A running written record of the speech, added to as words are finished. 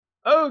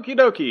Okie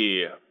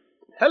dokie.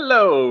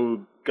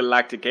 Hello,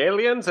 galactic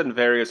aliens and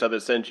various other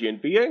sentient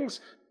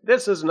beings.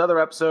 This is another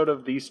episode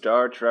of the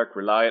Star Trek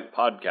Reliant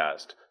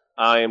podcast.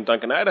 I am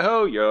Duncan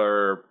Idaho,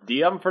 your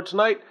DM for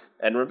tonight,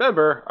 and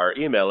remember, our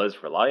email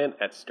is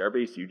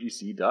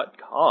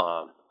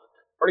reliant@starbaseugc.com.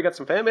 Already got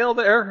some fan mail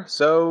there,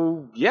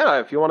 so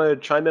yeah, if you want to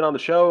chime in on the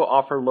show,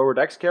 offer Lower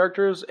Decks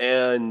characters,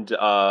 and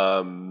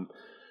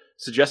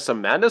suggest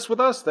some madness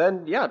with us,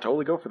 then yeah,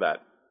 totally go for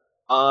that.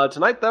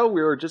 Tonight, though,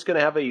 we're just going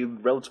to have a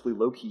relatively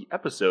low-key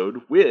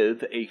episode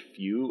with a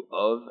few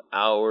of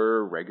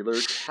our regular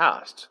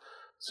cast.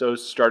 So,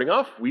 starting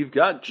off, we've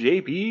got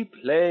JB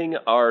playing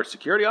our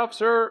security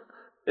officer,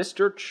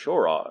 Mr.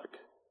 Chorog.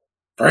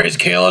 Praise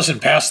Kalis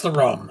and pass the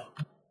rum.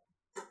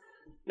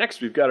 Next,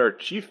 we've got our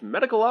chief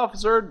medical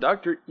officer,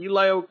 Dr.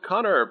 Eli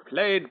O'Connor,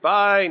 played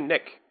by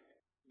Nick.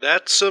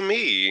 That's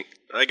me.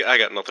 I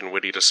got nothing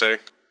witty to say.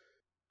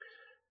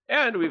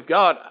 And we've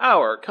got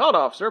our con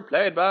officer,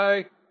 played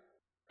by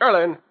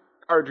Erlen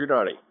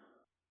Arjunani.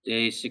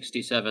 Day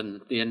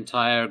 67. The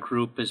entire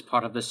group is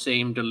part of the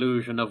same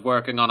delusion of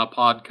working on a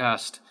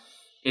podcast.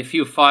 If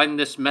you find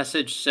this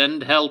message,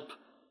 send help.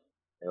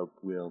 Help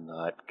will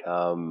not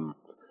come.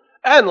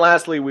 And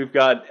lastly, we've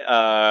got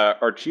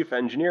our chief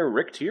engineer,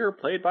 Rick Tier,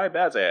 played by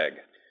Bazag.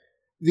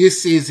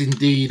 This is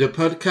indeed a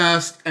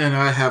podcast, and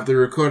I have the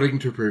recording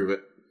to prove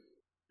it.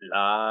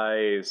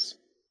 Lies.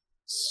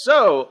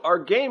 So, our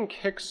game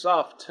kicks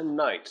off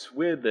tonight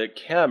with the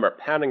camera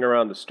panning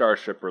around the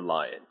Starship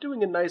Reliant,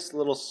 doing a nice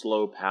little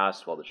slow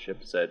pass while the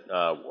ship's at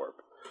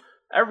warp.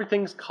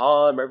 Everything's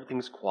calm,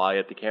 everything's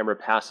quiet. The camera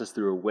passes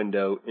through a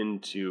window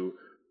into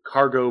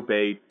Cargo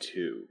Bay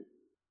 2.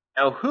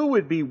 Now, who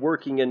would be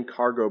working in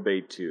Cargo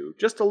Bay 2?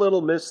 Just a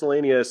little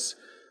miscellaneous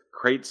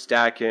crate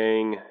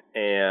stacking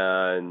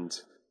and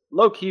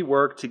low-key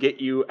work to get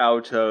you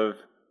out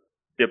of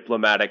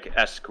diplomatic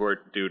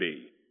escort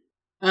duty.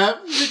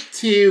 Rick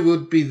Tier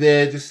would be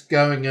there just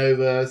going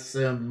over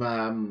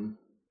some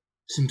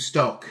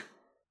stock.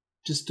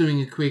 Just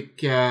doing a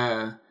quick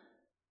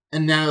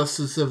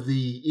analysis of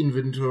the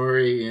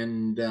inventory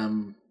and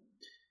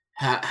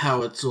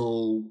how it's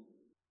all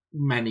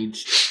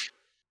managed.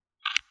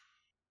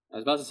 I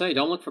was about to say,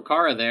 don't look for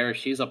Kara there.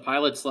 She's a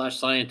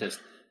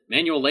pilot/scientist.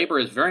 Manual labor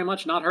is very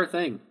much not her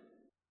thing.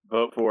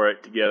 Vote for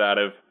it to get out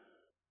of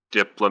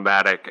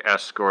diplomatic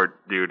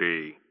escort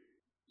duty.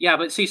 Yeah,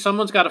 but see,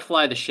 someone's got to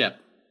fly the ship.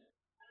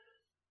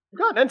 We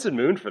got Ensign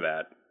Moon for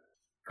that.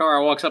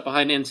 Kara walks up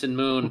behind Ensign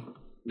Moon.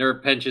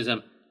 Nerve pinches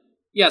him.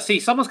 Yeah, see,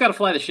 someone's got to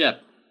fly the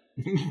ship.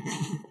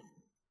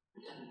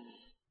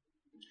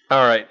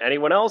 Alright,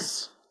 anyone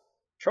else?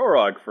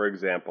 Chorog, for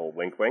example.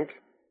 Wink,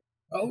 wink.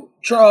 Oh,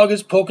 Trog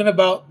is poking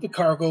about the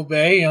cargo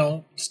bay,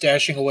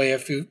 stashing away a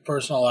few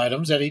personal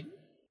items that he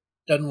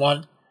doesn't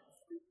want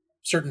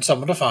certain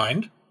someone to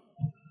find.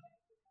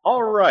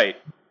 Alright,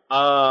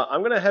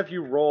 I'm going to have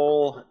you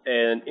roll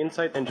an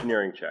insight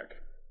engineering check.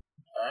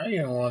 Alright,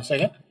 give me 1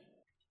 second.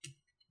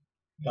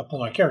 Gotta pull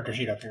my character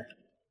sheet up here.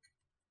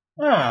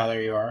 Ah,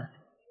 there you are.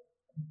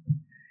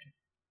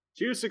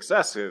 2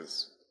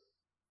 successes.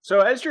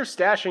 So as you're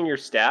stashing your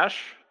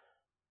stash,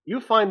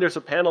 you find there's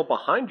a panel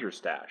behind your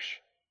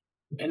stash.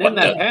 And in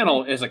that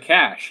panel is a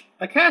cache.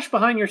 A cache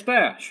behind your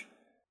stash.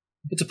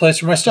 It's a place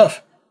for my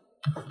stuff.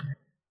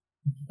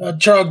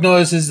 Trog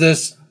notices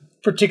this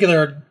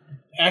particular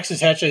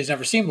access hatch that he's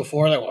never seen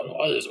before. Like, what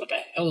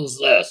the hell is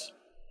this?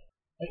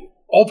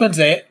 Opens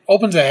a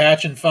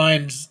hatch and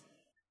finds...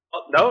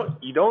 No,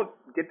 you don't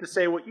get to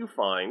say what you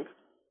find,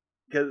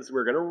 because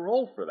we're going to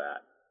roll for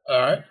that.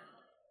 Alright.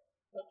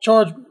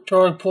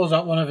 Trog pulls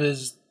out one of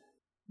his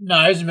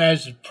knives and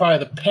manages to pry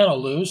the panel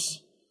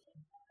loose.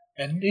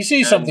 And he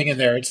sees something in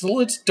there. It's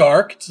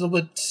dark. It's a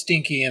little bit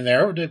stinky in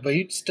there, but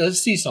he does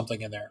see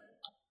something in there.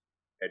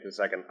 Okay, just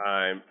a second.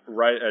 I'm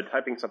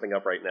typing something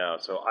up right now,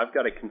 so I've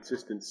got a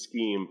consistent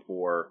scheme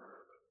for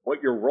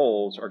what your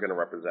rolls are going to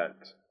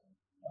represent.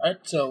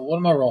 Alright, so what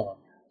am I rolling?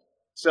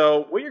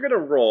 So what you're going to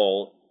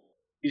roll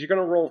is you're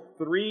going to roll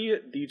 3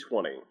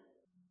 d20.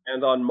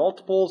 And on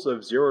multiples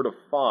of 0 to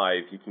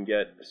 5, you can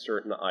get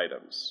certain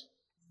items.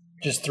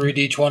 Just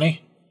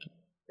 3d20?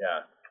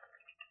 Yeah.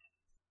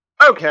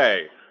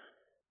 Okay.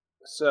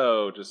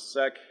 So, just a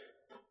sec.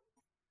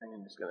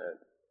 I'm just going to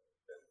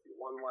do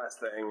one last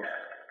thing.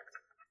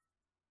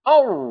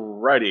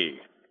 Alrighty.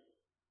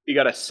 You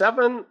got a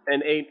 7,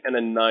 an 8, and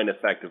a 9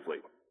 effectively.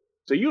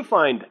 So you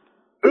find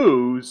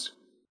booze,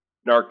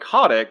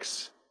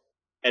 narcotics,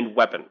 and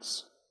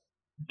weapons.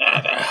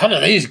 How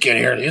did these get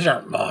here? These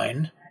aren't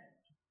mine.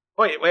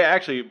 Wait,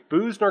 actually,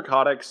 booze,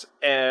 narcotics,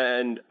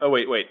 and... Oh,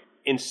 wait.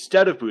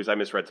 Instead of booze, I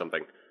misread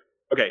something.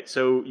 Okay,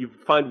 so you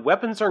find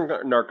weapons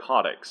or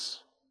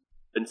narcotics.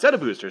 Instead of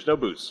booze, there's no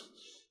booze.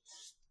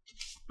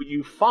 What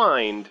you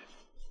find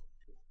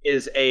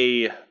is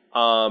a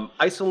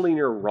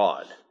isolinear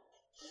rod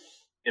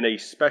in a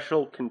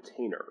special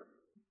container.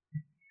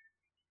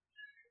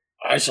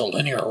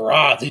 Isolinear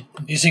rod?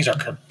 These things are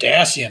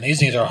Cardassian. These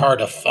things are hard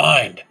to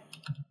find.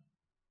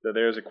 So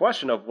there's a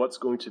question of what's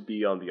going to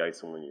be on the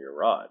isolinear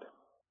rod.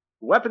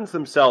 Weapons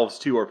themselves,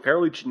 too, are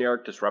fairly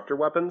generic disruptor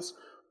weapons.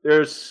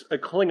 There's a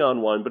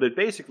Klingon one, but it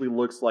basically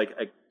looks like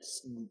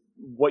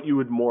what you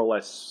would more or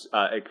less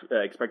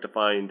expect to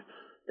find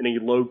in a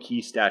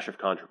low-key stash of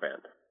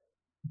contraband.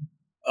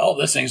 Oh,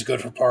 this thing's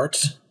good for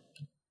parts.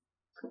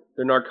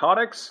 The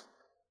narcotics?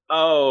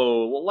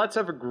 Oh, well, let's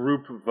have a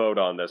group vote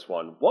on this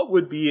one. What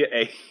would be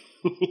a...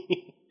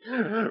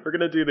 We're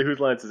going to do the Whose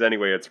Lines Is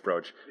Anyway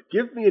approach.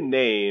 Give me a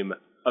name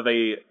of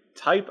a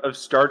type of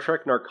Star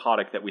Trek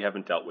narcotic that we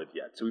haven't dealt with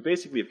yet. So we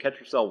basically have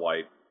Ketracel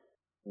White.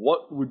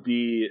 What would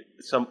be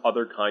some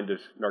other kind of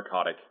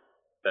narcotic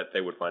that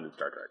they would find in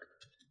Star Trek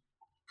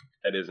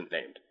that isn't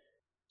named?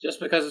 Just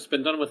because it's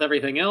been done with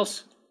everything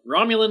else,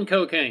 Romulan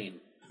cocaine.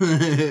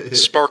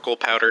 Sparkle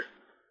powder.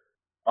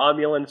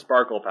 Romulan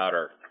sparkle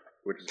powder,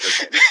 which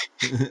is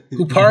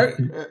okay.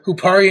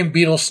 Huparian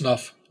beetle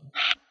snuff.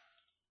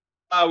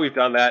 Oh, we've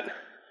done that.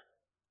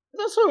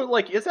 It's also,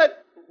 is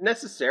that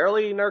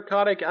necessarily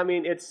narcotic? I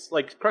mean, it's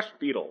like crushed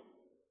beetle.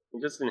 You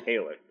just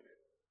inhale it.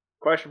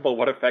 Questionable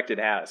what effect it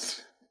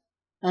has.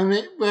 I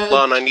mean, Hold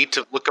on, I need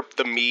to look up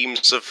the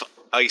memes of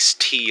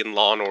Ice-T in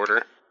Law &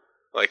 Order.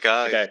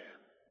 Okay.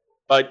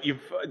 But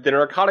the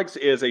narcotics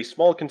is a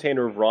small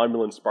container of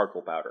Romulan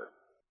sparkle powder.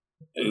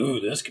 Ooh,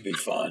 this could be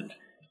fun.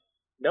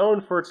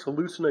 Known for its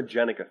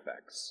hallucinogenic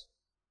effects.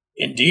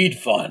 Indeed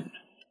fun.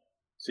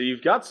 So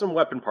you've got some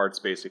weapon parts,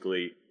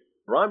 basically.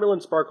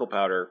 Romulan sparkle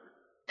powder,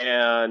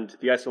 and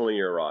the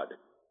isolinear rod.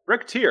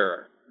 Rick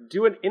Tier,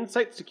 do an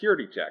insight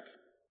security check.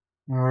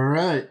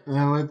 Alright,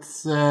 well,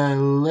 it's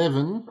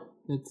 11.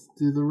 Let's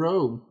do the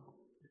roll.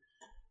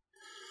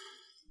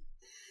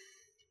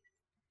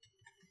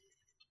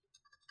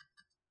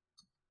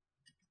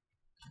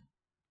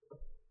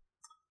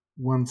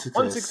 One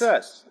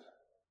success.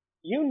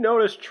 You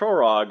notice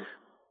Chorog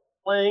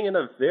playing in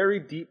a very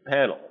deep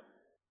panel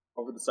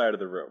over the side of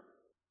the room.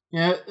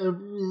 Yeah,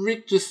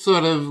 Rick just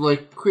sort of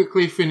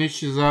quickly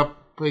finishes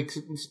up,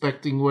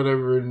 inspecting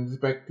whatever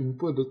inspecting,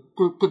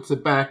 puts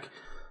it back,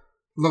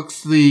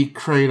 looks the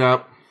crate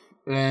up,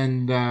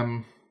 and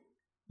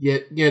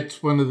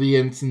gets one of the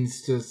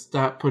ensigns to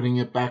start putting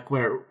it back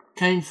where it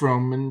came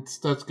from, and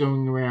starts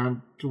going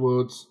around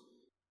towards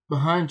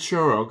behind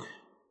Chorog.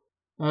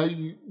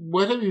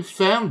 What have you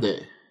found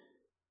there?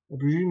 I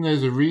presume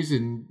there's a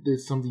reason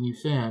there's something you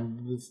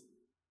found. There's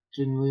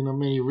generally not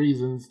many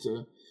reasons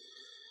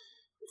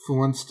for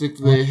one stick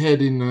their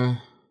head in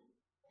a...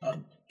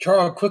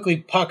 Chorog quickly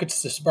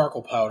pockets the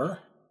sparkle powder.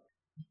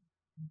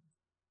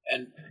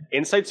 And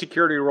insight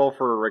security roll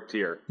for Rick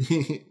Tier.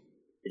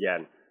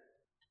 Again.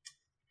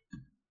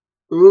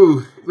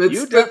 Ooh,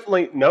 you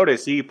definitely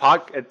notice he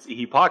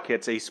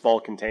pockets a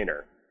small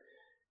container.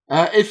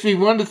 If he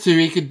wanted to,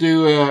 he could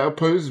do a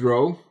opposed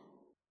roll.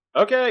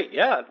 Okay,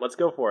 yeah, let's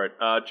go for it.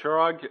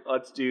 Chorog,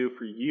 let's do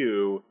for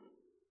you,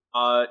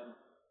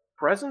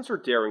 presence or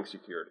daring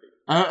security?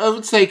 I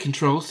would say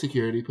control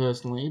security,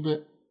 personally,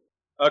 but...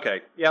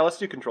 Okay, yeah, let's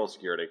do control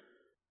security.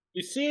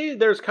 You see,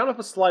 there's kind of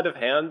a sleight of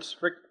hand,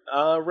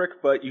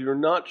 Rick, but you're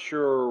not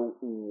sure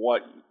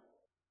what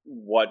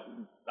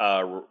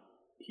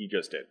he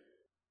just did.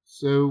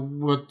 So,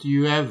 what do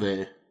you have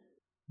there?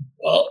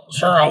 Well,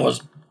 sir, I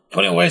was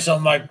putting away some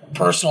of my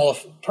personal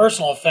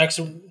effects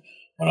in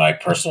one of my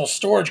personal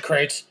storage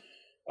crates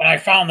when I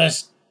found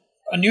this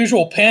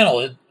unusual panel.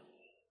 It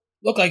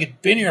looked like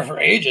it'd been here for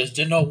ages.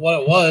 Didn't know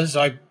what it was.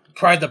 I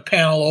pried the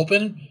panel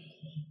open.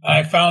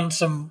 I found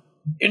some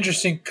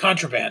interesting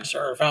contraband,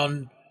 sir. I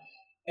found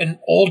an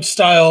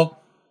old-style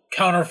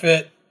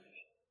counterfeit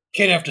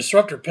KDF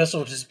disruptor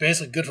pistol, which is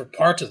basically good for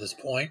parts at this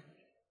point.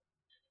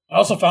 I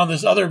also found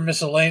this other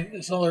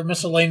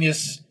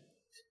miscellaneous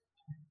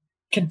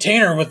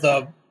container with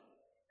a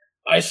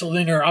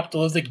isolinear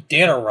optolithic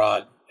data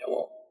rod.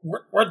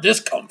 Where'd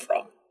this come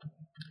from?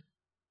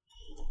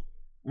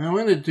 I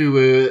want to do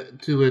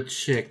a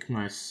check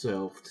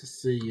myself to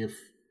see if...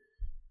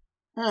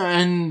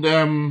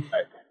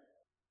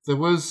 there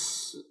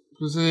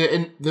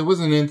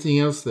wasn't anything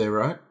else there,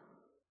 right?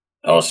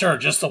 Oh, sir,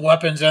 just the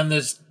weapons and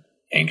this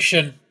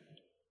ancient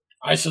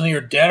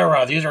isolinear data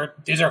rod. These are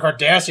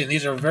Cardassian.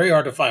 These are very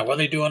hard to find. What are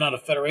they doing on a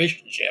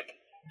Federation ship?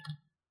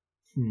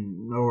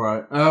 All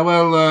right.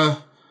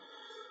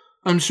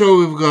 I'm sure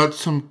we've got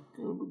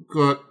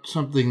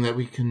something that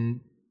we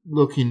can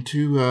look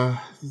into.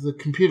 The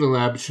computer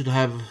lab should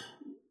have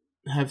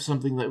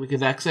something that we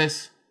could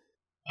access.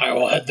 I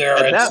will head there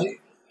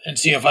and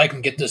see if I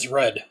can get this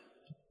read.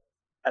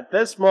 At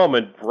this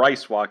moment,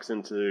 Bryce walks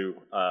into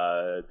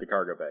the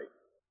cargo bay.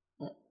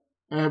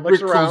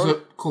 Rick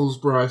calls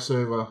Bryce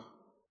over.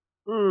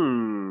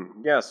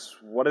 Yes.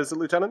 What is it,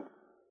 Lieutenant?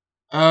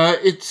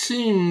 It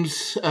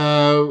seems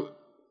our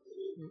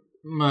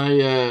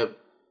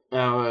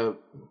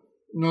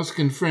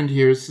Norscan friend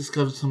here has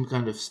discovered some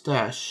kind of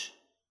stash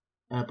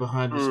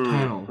behind this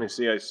panel. I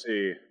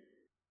see.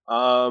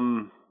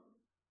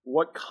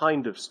 What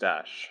kind of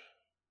stash?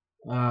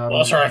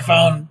 Well, sir, I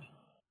found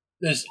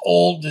this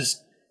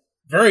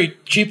very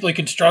cheaply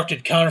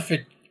constructed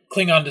counterfeit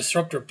Klingon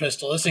disruptor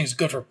pistol. This thing's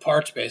good for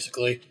parts,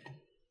 basically.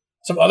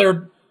 Some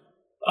other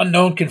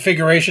unknown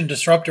configuration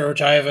disruptor,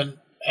 which I haven't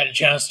had a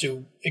chance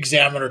to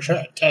examine or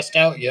test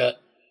out yet.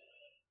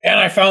 And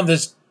I found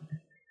this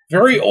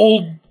very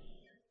old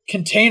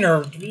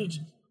container it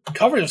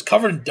was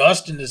covered in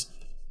dust in this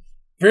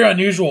very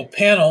unusual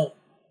panel.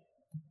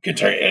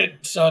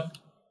 It's a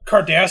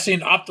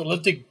Cardassian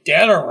optolytic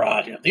data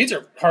rod. These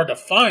are hard to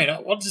find.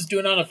 What's this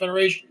doing on a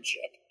Federation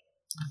ship?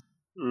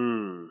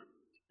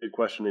 Good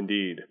question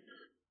indeed.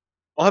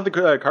 I'll have the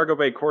cargo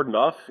bay cordoned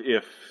off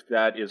if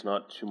that is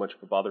not too much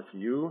of a bother for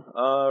you,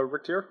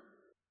 Richter.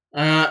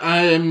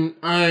 I'm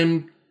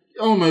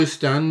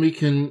almost done.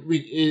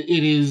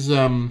 It is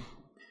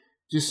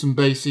just some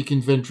basic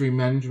inventory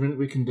management.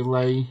 We can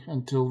delay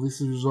until this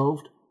is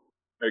resolved.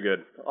 Very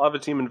good. I'll have a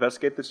team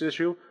investigate this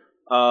issue.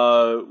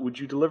 Would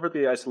you deliver the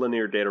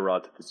isolinear data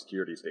rod to the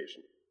security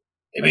station?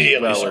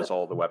 Immediately, as well sir. as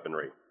all the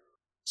weaponry.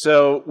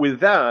 So with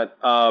that,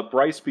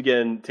 Bryce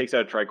takes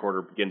out a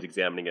tricorder, begins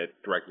examining it,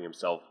 directing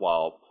himself,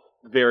 while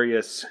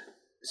various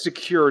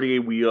security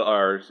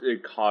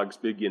cogs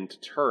begin to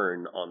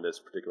turn on this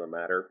particular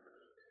matter.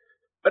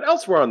 But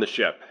elsewhere on the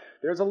ship,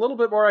 there's a little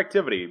bit more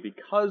activity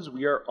because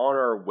we are on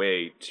our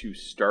way to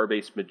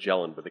Starbase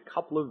Magellan with a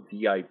couple of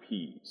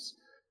VIPs.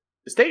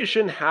 The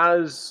station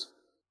has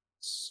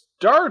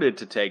started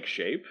to take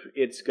shape.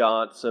 It's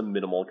got some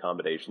minimal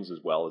accommodations as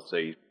well as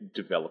a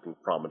developing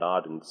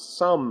promenade and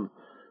some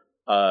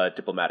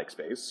diplomatic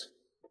space.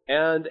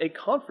 And a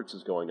conference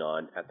is going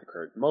on at the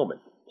current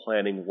moment,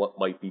 planning what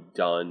might be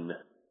done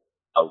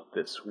out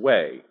this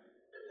way.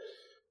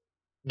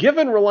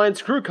 Given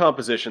Reliance crew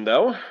composition,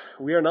 though,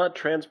 we are not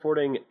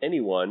transporting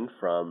anyone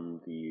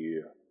from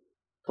the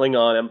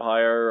Klingon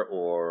Empire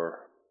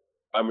or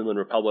Romulan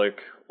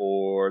Republic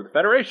or the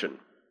Federation.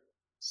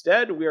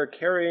 Instead, we are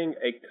carrying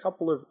a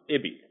couple of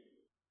IBI,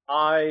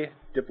 high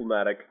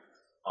diplomatic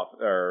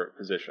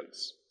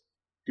positions,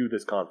 to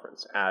this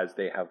conference, as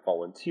they have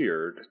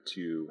volunteered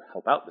to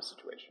help out the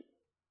situation.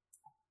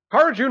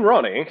 Kara June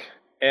Ronnie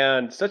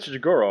and Secha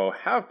Jagoro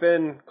have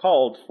been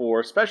called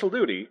for special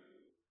duty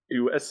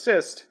to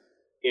assist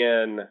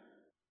in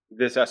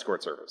this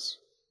escort service.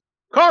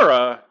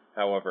 Kara,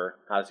 however,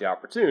 has the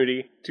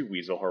opportunity to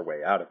weasel her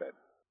way out of it.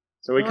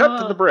 So we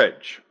cut to the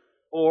bridge,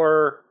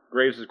 or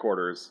Graves'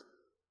 quarters,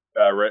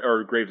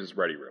 or Graves'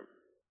 ready room,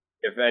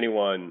 if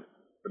anyone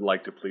would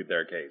like to plead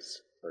their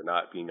case for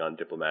not being on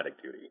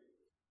diplomatic duty.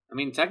 I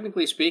mean,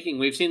 technically speaking,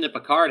 we've seen that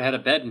Picard had a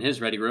bed in his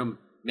ready room.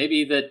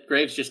 Maybe that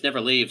Graves just never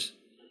leaves.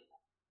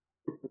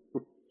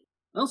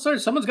 Well, sir,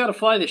 someone's got to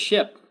fly the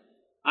ship.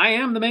 I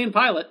am the main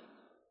pilot.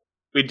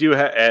 We do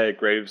have,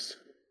 Graves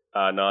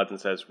nods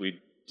and says, we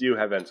do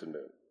have Ensign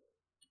Moon.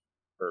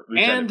 Or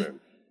Lieutenant Moon.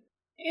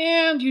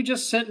 And you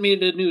just sent me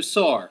to New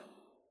Sor.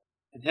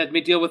 And had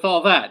me deal with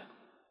all that.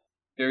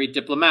 Very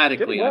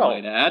diplomatically, well. I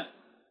might add.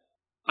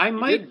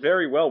 You did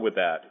very well with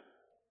that.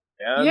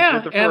 And yeah,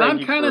 with the and I'm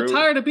Ferengi kind of crew-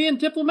 tired of being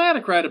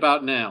diplomatic right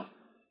about now.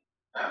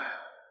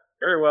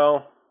 Very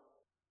well.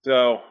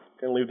 So,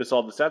 gonna leave this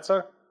all to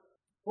Setsa?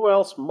 Who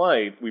else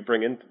might we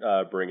bring in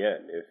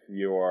if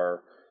you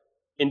are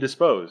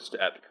indisposed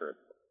at the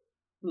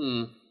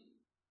current?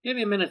 Give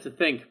me a minute to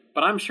think,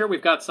 but I'm sure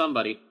we've got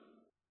somebody.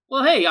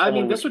 Well, hey,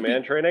 this would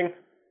command be... training?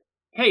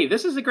 Hey,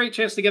 this is a great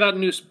chance to get out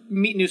and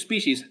meet new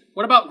species.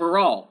 What about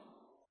Viral?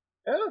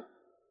 Yeah, that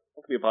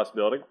could be a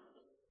possibility.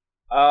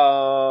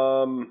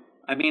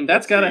 I mean,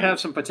 that's got to have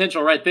some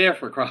potential right there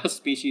for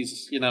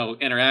cross-species,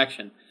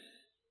 interaction.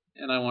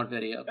 And I want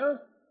video.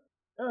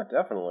 Yeah,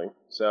 definitely.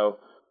 So,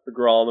 the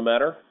Grawl on the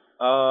matter.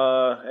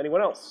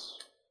 Anyone else?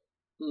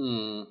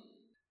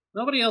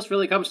 Nobody else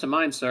really comes to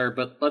mind, sir,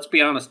 but let's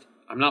be honest,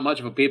 I'm not much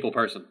of a people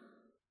person.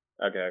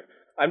 Okay.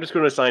 I'm just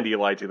going to assign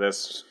Eli to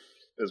this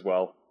as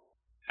well.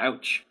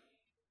 Ouch.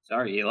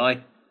 Sorry, Eli.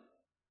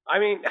 I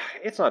mean,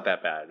 it's not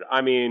that bad.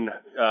 I mean,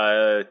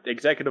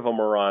 Executive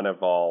Omoran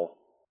of all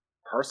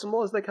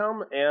personal as they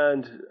come,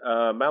 and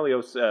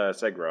Malios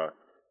Segra.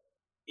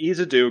 He's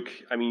a duke.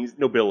 I mean, he's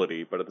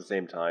nobility, but at the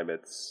same time,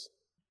 it's...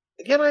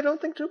 Again, I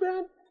don't think too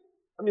bad.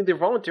 I mean, they're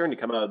volunteering to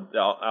come out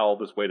all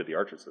this way to the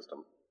Archer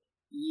system.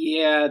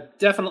 Yeah,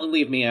 definitely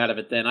leave me out of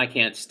it then. I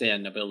can't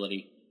stand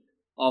nobility.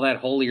 All that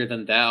holier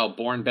than thou,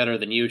 born better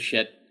than you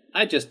shit.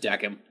 I'd just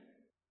deck him.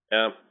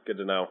 Yeah, good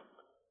to know.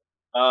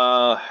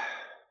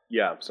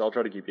 Yeah, so I'll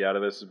try to keep you out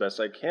of this as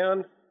best I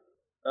can.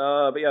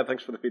 But yeah,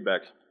 thanks for the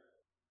feedback.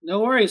 No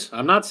worries.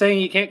 I'm not saying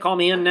you can't call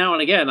me in now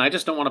and again. I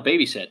just don't want to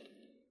babysit.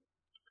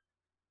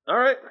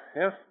 Alright,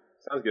 yeah,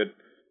 sounds good.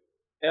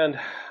 And,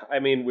 I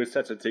mean, with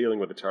Setsa dealing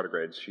with the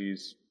tardigrades,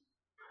 she's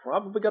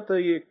probably got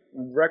the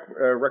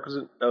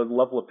requisite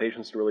level of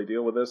patience to really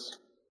deal with this.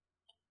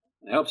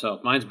 I hope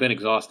so. Mine's been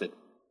exhausted.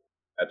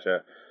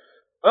 Gotcha.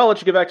 Well, I'll let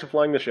you get back to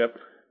flying the ship.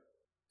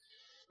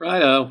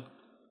 Righto.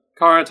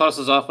 Kara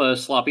tosses off a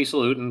sloppy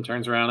salute and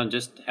turns around and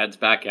just heads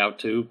back out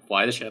to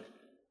fly the ship.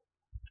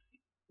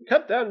 We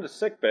cut down to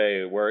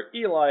sickbay, where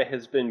Eli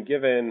has been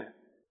given,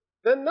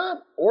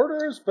 not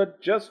orders,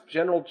 but just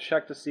general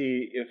check to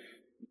see if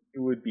he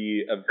would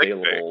be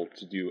available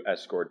to do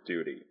escort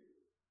duty.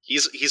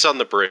 He's on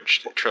the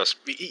bridge, trust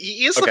me.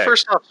 He is the Okay.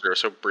 first officer,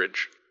 so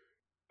bridge.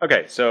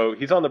 Okay, so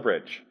he's on the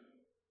bridge.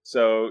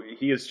 So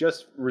he has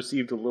just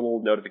received a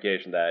little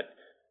notification that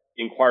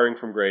inquiring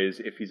from Graves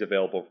if he's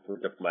available for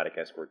diplomatic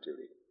escort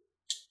duty.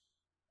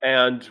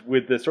 And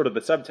with the sort of the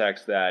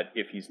subtext that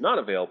if he's not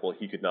available,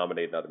 he could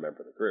nominate another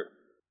member of the group.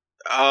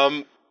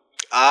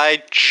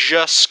 I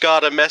just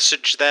got a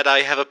message that I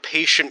have a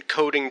patient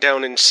coding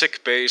down in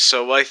sickbay,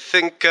 so I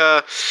think,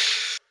 There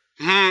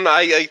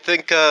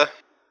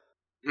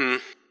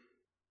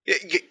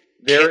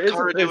is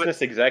a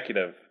business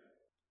executive.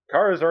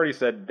 Kara's already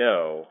said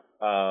no,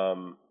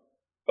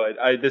 but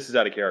this is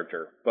out of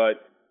character.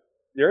 But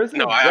there is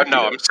an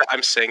executive.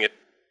 I'm saying it.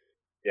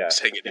 Yeah. I'm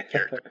saying it in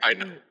character. I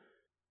know.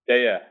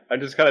 Yeah. I'm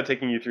just kind of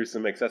taking you through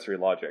some accessory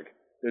logic.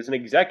 There's an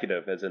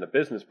executive, as in a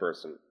business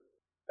person.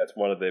 That's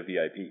one of the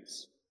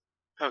VIPs.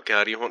 Oh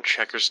god, you want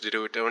Checkers to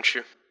do it, don't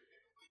you?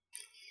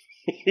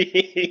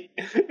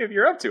 If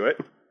you're up to it.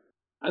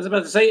 I was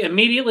about to say,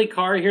 immediately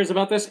Kara hears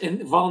about this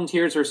and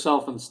volunteers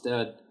herself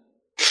instead.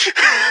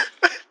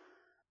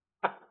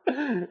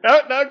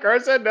 No, Kara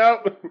said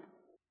no.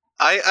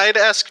 I'd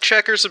ask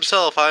Checkers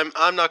himself. I'm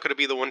not going to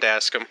be the one to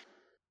ask him.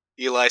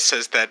 Eli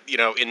says that,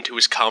 into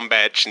his comm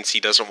badge since he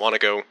doesn't want to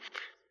go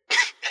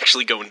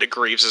into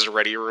Graves'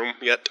 ready room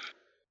yet.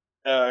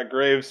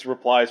 Graves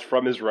replies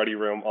from his ready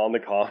room on the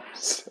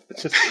comms,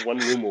 just one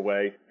room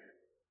away.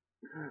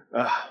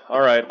 All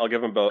right, I'll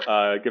give him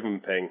give him a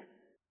ping.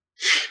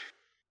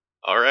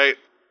 All right,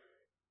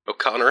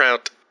 O'Connor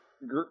out.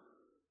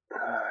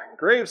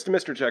 Graves to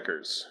Mr.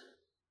 Checkers.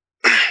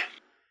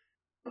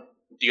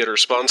 You get a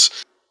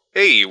response?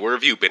 Hey, where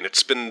have you been?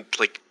 It's been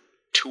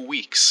 2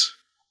 weeks.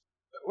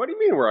 What do you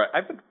mean?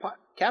 I've been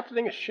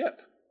captaining a ship.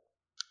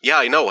 Yeah,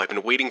 I know. I've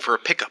been waiting for a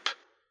pickup.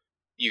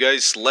 You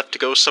guys left to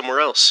go somewhere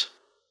else.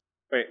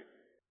 Wait,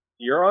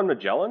 you're on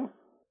Magellan?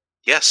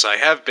 Yes, I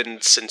have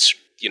been since,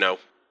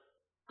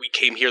 we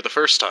came here the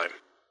first time.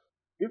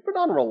 You've been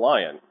on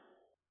Reliant.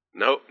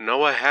 No,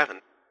 I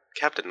haven't.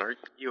 Captain, are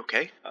you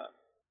okay?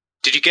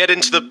 Did you get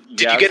into the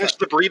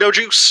burrito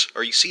juice?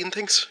 Are you seeing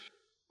things?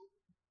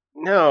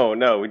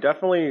 No, we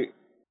definitely...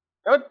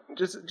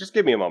 Just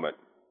give me a moment.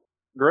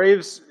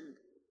 Graves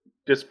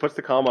just puts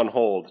the comm on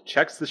hold,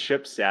 checks the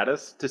ship's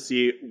status to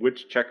see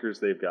which checkers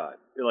they've got.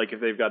 If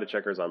they've got a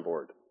checkers on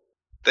board.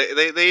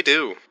 They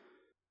do.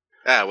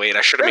 Ah, wait,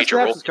 I should have made you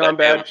roll comm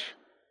badge.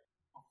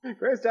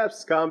 Graves taps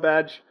his comm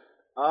badge.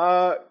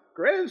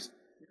 Graves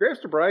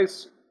to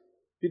Bryce,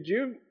 could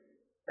you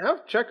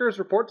have checkers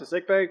report to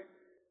sickbay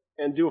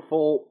and do a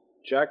full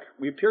check?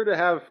 We appear to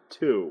have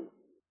 2.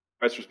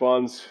 Bryce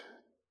responds,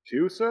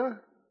 2,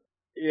 sir?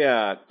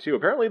 Yeah, 2.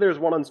 Apparently there's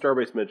one on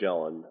Starbase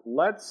Magellan.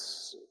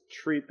 Let's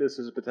treat this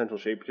as a potential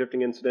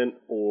shape-shifting incident,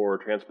 or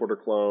transporter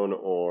clone,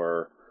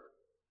 or...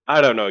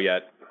 I don't know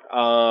yet.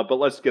 But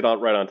let's get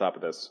right on top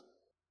of this.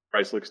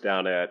 Bryce looks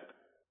down at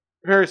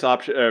various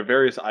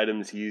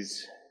items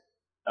he's...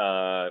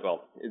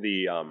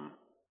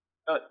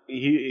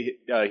 he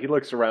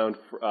looks around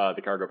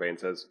the cargo bay and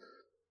says,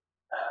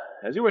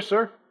 as you wish,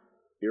 sir.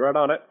 Be right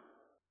on it.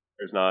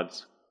 There's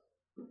nods.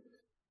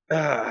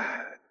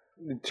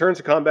 Turns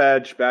the comm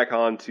badge back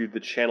on to the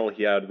channel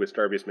he had with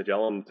Starbase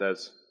Magellan and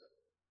says,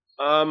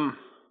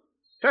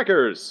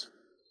 Checkers,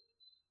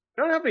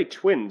 you don't have any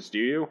twins, do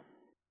you?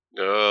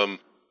 I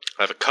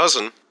have a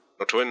cousin,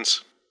 no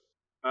twins.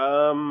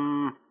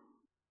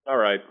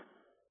 Alright.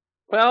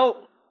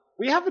 Well,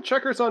 we have the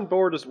Checkers on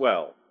board as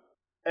well.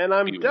 And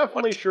I'm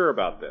definitely sure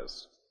about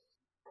this.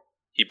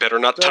 He better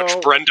not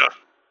touch Brenda.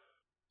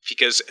 If he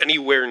goes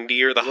anywhere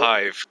near the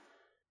hive.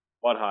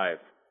 What hive?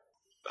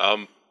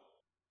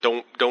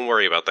 Don't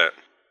worry about that.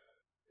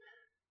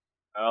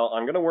 Well,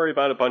 I'm gonna worry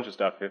about a bunch of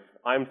stuff if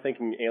I'm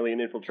thinking alien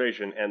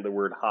infiltration and the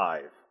word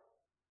hive.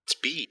 It's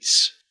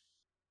bees.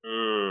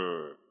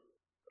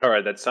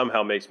 Alright, that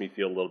somehow makes me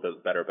feel a little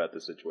bit better about the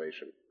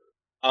situation.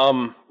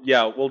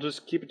 Yeah, we'll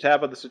just keep a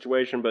tab on the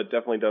situation, but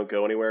definitely don't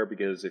go anywhere,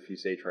 because if you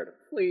say try to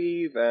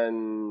flee,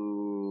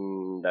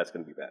 then that's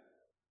gonna be bad.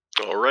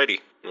 Alrighty,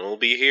 I'll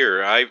be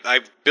here.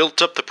 I've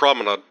built up the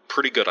promenade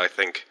pretty good, I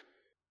think.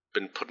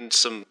 Been putting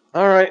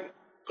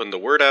the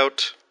word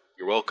out.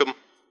 You're welcome.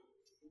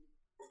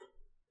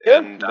 Yeah,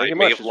 and I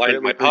may have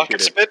lined my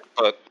pockets a bit,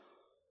 but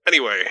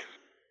anyway.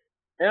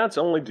 Yeah, it's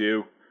only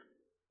due.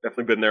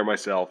 Definitely been there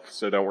myself,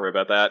 so don't worry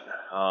about that.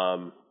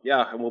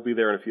 Yeah, and we'll be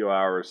there in a few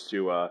hours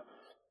to,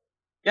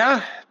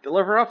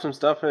 deliver up some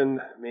stuff,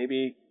 and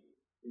maybe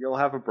you'll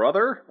have a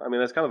brother? I mean,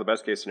 that's kind of the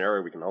best case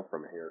scenario we can hope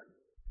from here.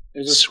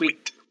 There's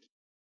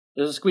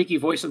a squeaky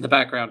voice in the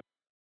background.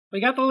 We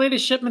got the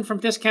latest shipment from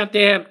Discount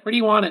Dan. Where do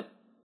you want it?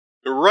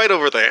 Right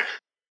over there.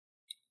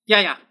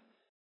 Yeah.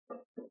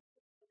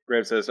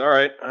 Graves says,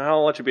 alright,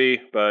 I'll let you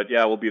be, but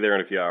yeah, we'll be there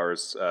in a few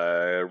hours.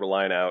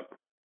 Reliant out.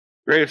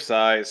 Graves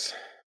sighs.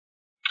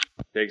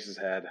 Shakes his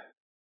head.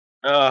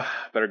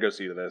 Better go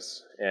see to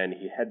this. And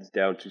he heads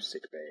down to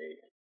sickbay.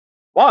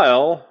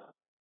 While,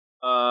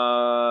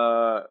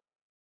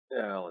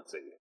 let's see.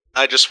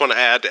 I just want to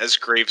add, as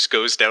Graves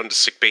goes down to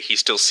sickbay, he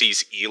still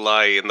sees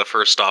Eli in the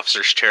first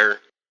officer's chair,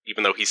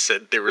 even though he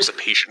said there was a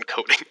patient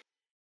coding.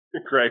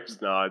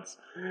 Graves nods,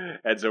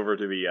 heads over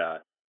to the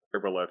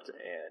Riverlift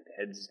and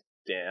heads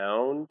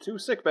down to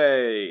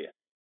sickbay.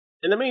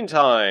 In the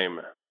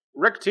meantime,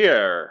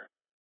 Ricktier,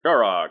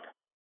 Chorog.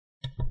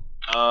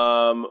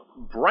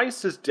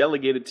 Bryce has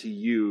delegated to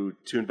you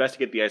to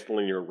investigate the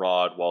isolinear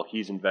rod while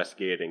he's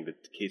investigating the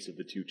case of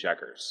the two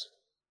checkers.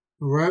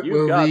 All right.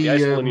 You've got the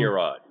isolinear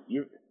rod.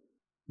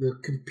 The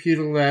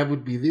computer lab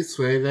would be this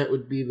way. That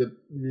would be the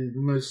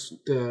most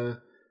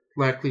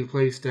likely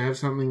place to have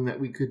something that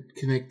we could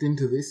connect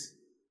into this.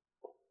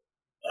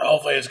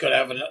 Hopefully it's going to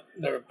have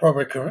the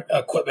appropriate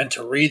equipment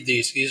to read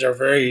these. These are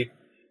very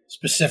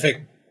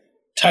specific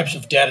types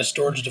of data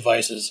storage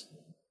devices.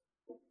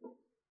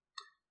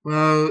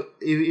 Well,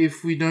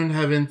 if we don't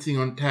have anything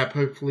on tap,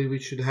 hopefully we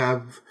should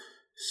have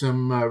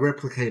some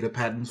replicator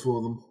patterns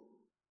for them.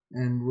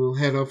 And we'll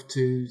head off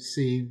to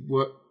see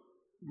what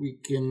we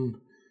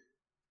can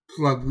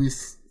plug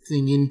this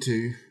thing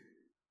into.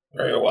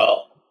 Very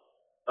well.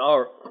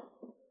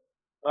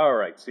 All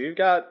right, so you've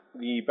got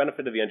the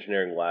benefit of the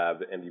engineering lab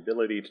and the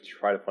ability to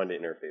try to find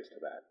an interface to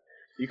that.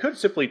 You could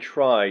simply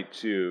try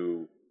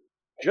to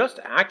just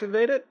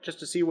activate it, just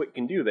to see what you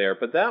can do there,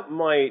 but that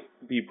might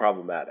be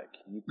problematic.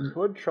 You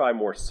could try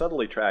more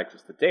subtly to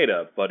access the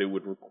data, but it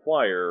would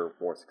require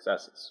more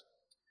successes.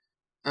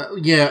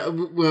 Yeah,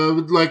 well, I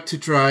would like to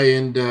try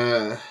and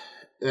do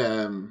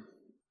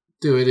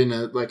it in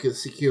a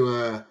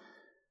secure,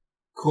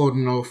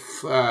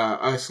 cordon-off,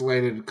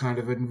 isolated kind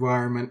of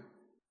environment,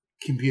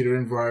 computer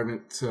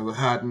environment, so the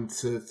hardened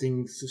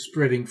things are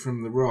spreading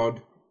from the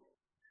rod.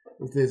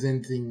 If there's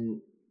anything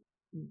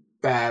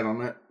bad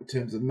on it in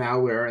terms of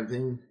malware and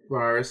things,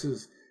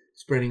 viruses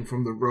spreading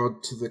from the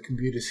rod to the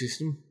computer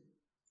system,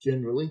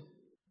 generally.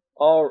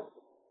 All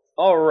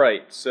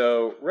right,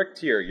 so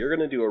Ricktier, you're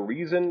going to do a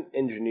reason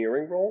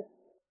engineering roll.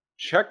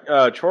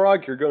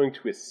 Chorog, you're going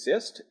to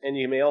assist, and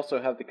you may also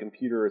have the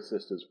computer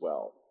assist as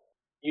well.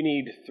 You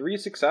need 3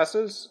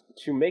 successes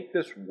to make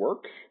this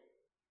work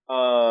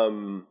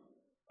on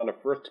a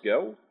first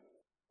go.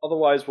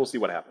 Otherwise, we'll see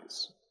what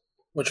happens.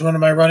 Which one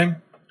am I running?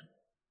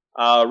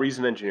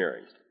 Reason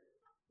engineering.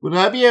 Would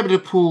I be able to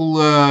pull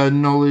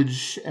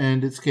knowledge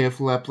and its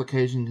careful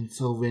application can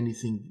solve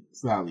anything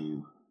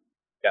value?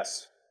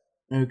 Yes.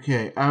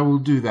 Okay, I will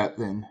do that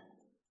then.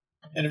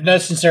 And if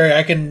necessary,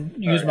 I can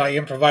use my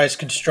improvised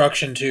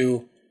construction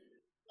to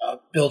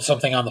build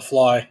something on the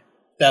fly.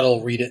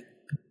 That'll read it.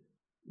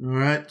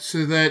 Alright,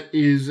 so that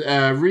is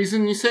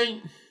reason, you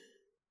say?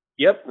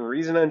 Yep,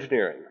 reason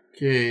engineering.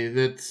 Okay,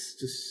 that's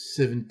just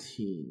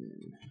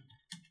 17.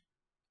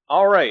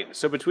 All right,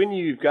 so between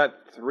you, you've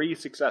got 3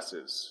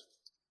 successes.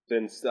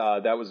 Since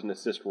that was an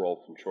assist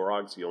roll from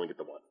Chorog, so you only get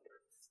the 1.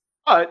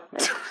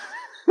 But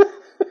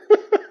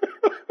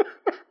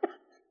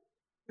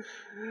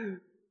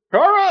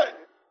Kara!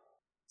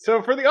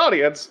 So for the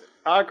audience,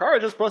 Kara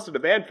just posted a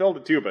man filled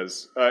with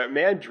tubas, a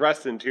man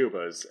dressed in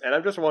tubas, and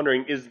I'm just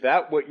wondering, is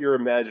that what you're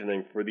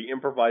imagining for the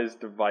improvised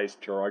device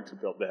Chorog to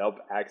build to help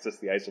access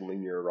the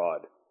isolinear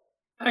rod?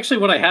 Actually,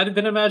 what I had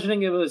been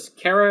imagining, it was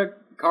Kara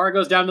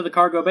goes down to the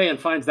cargo bay and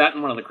finds that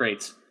in one of the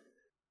crates.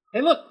 Hey,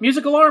 look,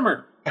 musical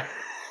armor.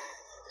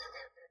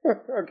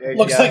 Okay.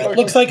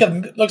 Looks like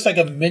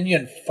a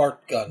minion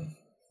fart gun.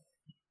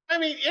 I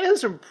mean, it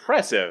is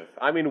impressive.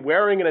 I mean,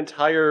 wearing an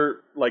entire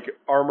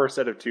armor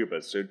set of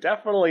tubas. So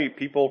definitely,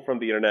 people from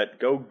the internet,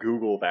 go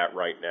Google that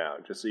right now,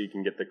 just so you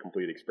can get the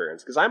complete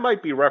experience. Because I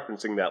might be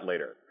referencing that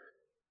later.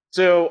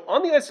 So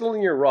on the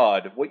isolinear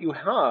rod, what you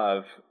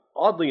have,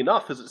 oddly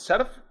enough, is a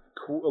set of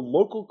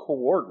local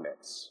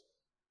coordinates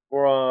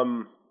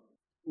from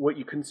what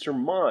you can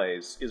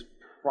surmise is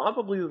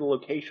probably the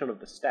location of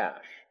the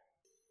stash.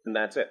 And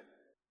that's it.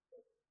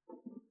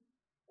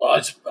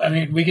 Well,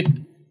 we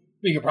could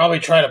probably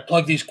try to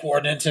plug these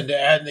coordinates into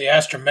the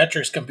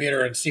Astrometrics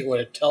computer and see what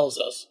it tells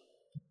us.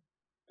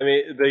 I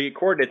mean, the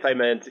coordinates I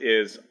meant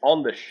is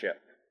on the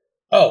ship.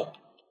 Oh.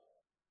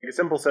 A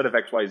simple set of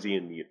XYZ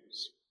and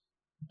meters.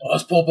 Well,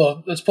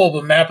 let's pull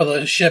up a map of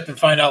the ship and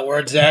find out where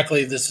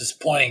exactly this is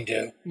pointing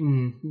to.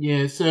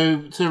 Yeah,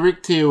 so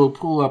Rick Tier will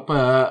pull up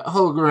a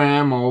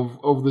hologram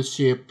of the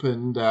ship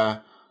and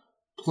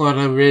plot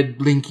a red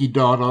blinky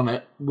dot on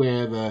it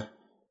where the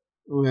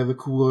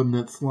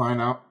coordinates line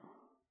up.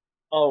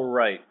 All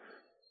right.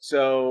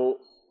 So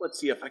let's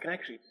see if I can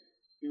actually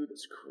do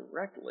this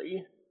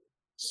correctly.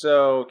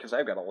 So, because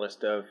I've got a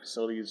list of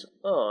facilities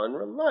on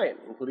Reliant,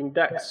 including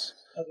decks.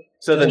 Yeah. Okay.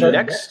 So the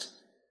next...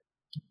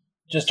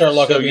 Just start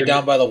locking me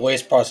down by the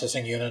waste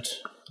processing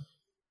units.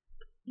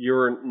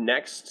 Your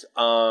next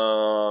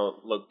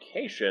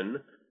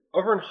location,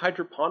 over in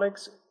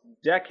Hydroponics,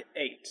 Deck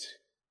 8,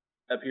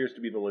 appears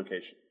to be the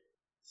location.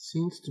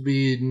 Seems to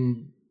be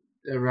in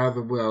a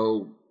rather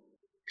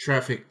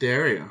well-trafficked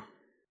area.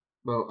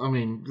 Well, I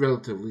mean,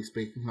 relatively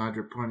speaking,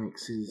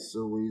 Hydroponics is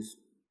always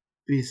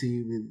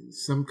busy with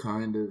some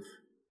kind of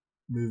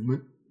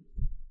movement.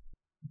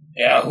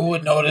 Yeah, who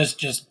would notice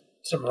just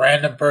some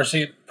random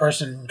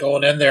person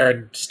going in there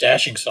and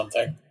stashing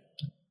something?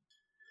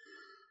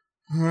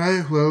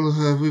 Alright, well,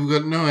 we've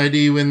got no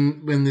idea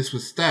when this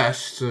was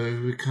stashed,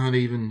 so we can't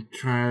even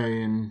try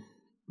and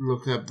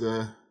look up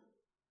the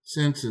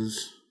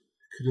sensors.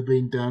 could have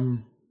been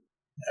done.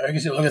 I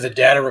guess you look at the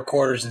data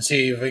recorders and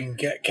see if we can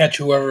catch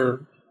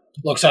whoever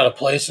looks out of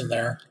place in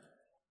there.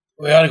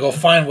 We ought to go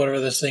find whatever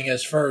this thing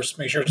is first.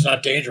 Make sure it's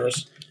not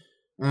dangerous.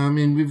 I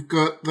mean, we've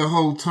got the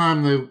whole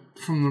time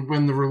from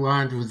when the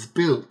Reliant was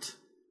built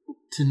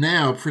to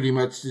now, pretty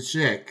much to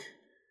check.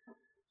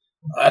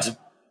 That's a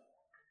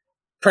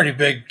pretty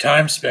big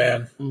time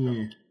span.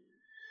 Yeah.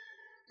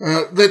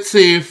 Let's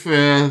see if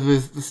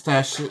the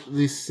stash,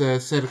 this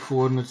set of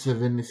coordinates,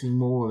 have anything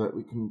more that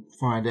we can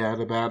find out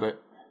about it.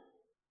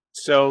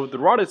 So the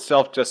rod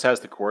itself just has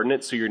the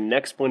coordinates, so your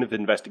next point of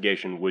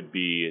investigation would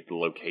be the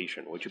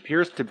location, which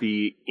appears to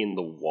be in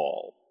the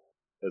wall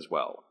as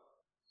well.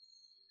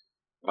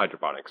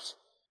 Hydroponics.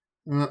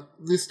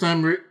 This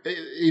time,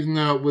 even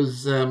though it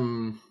was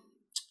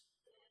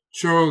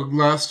Chorog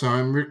last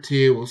time, Rick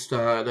here will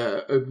start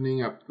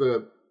opening up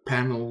the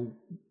panel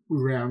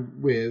around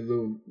where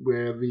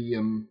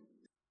the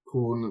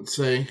coordinates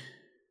say.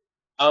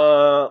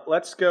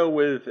 Let's go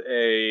with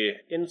a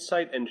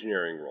insight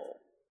engineering roll.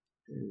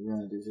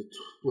 That is a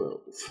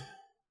 12.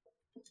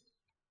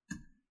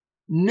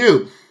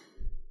 No.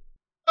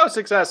 Oh,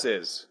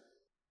 successes.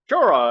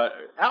 Chora,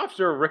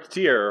 after Rick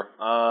Tier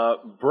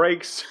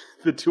breaks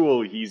the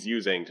tool he's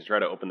using to try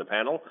to open the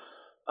panel,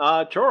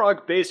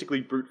 Chorog basically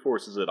brute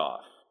forces it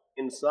off.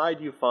 Inside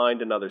you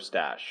find another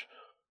stash.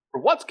 For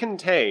what's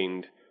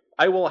contained,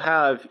 I will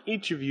have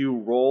each of you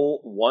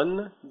roll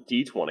one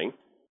d20,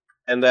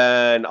 and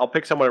then I'll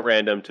pick someone at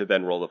random to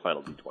then roll the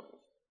final d20.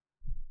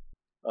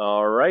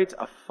 Alright,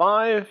 a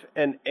 5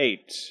 and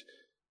 8.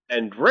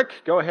 And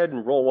Rick, go ahead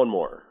and roll one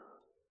more.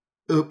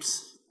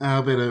 Oops.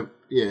 I better,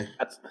 yeah.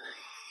 That's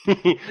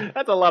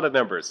that's a lot of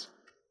numbers.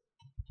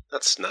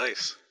 That's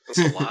nice. That's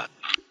a lot.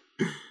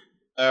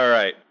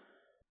 Alright.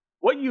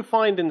 What you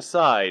find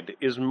inside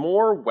is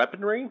more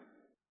weaponry.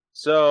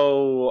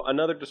 So,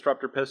 another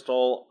disruptor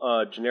pistol,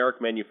 generic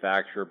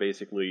manufacturer,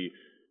 basically,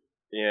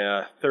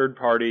 third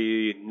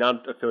party,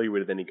 not affiliated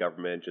with any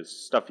government,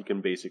 just stuff you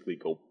can basically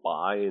go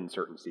buy in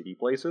certain seedy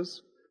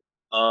places.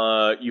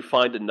 You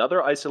find another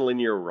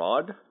isolinear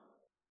rod,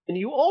 and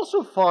you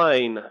also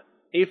find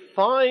a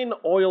fine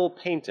oil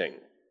painting.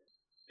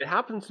 It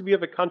happens to be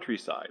of a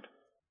countryside.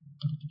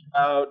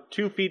 About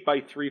 2 feet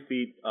by 3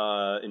 feet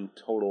in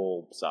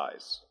total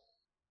size.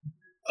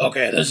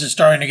 Okay, this is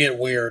starting to get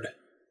weird.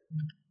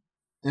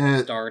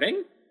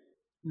 Starting?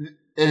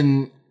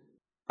 An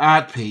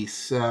art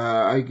piece.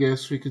 I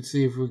guess we could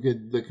see if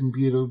the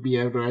computer would be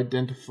able to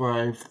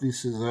identify if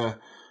this is a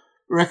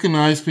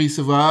recognized piece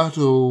of art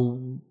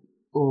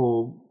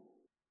or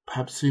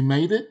perhaps who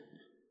made it.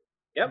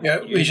 Yep. Yeah,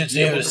 we should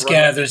see if it's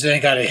scan if there's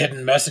any kind of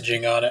hidden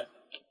messaging on it.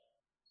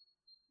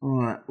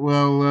 Alright,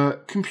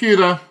 well,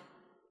 computer,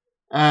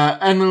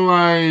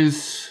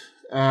 analyze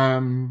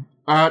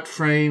art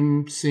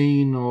frame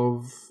scene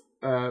of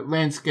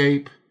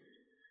landscape,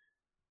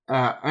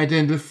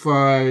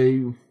 identify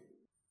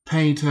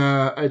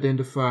painter,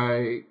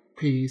 identify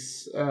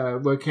piece,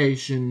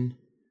 location,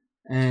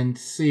 and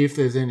see if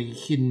there's any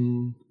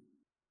hidden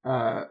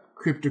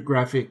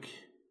cryptographic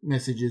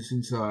messages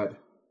inside.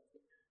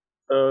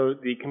 So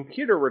the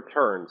computer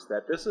returns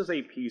that this is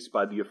a piece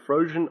by the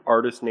Afrosian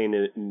artist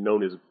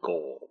known as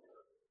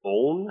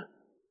Goln,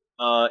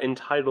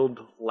 entitled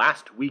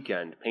Last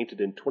Weekend,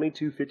 painted in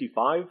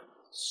 2255,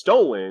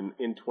 stolen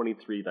in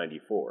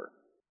 2394.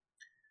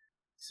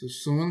 So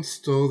someone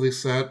stole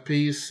this art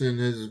piece and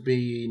has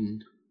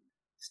been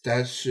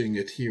stashing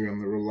it here on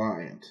the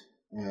Reliant.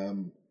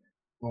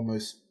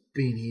 Almost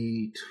been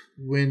here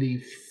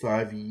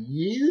 25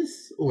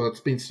 years? Well, it's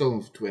been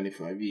stolen for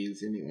 25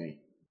 years anyway.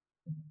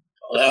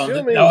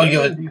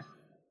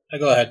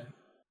 Go ahead.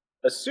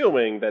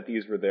 Assuming that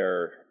these were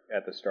there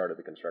at the start of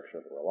the construction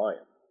of the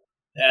Reliant.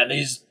 Yeah,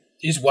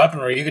 these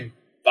weaponry, you could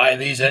buy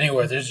these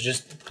anywhere. There's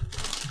just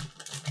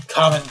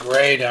common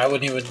grade. I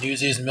wouldn't even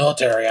use these in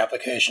military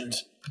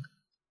applications.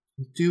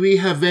 Do we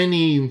have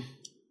any...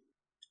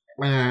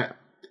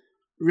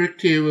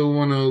 Rick here will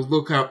want to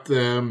look up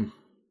the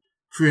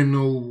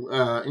criminal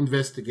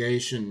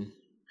investigation,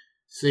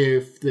 see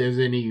if there's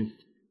any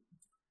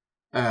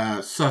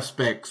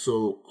suspects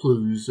or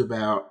clues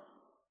about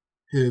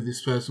who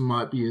this person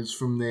might be is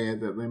from there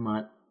that they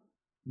might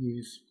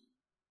use.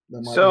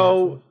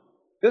 So,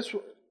 this...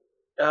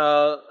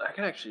 I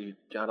can actually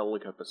gotta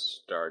look up a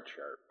star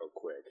chart real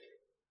quick.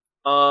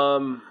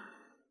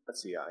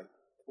 Let's see, I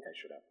think I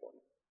should have one.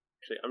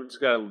 Actually, I'm just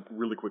gonna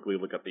really quickly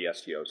look up the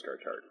STO star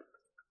chart.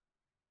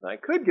 I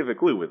could give a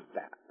clue with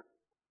that.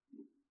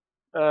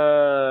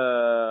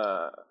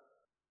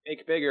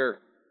 Make bigger.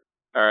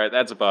 Alright,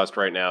 that's a bust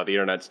right now. The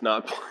internet's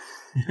not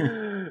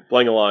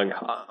playing along.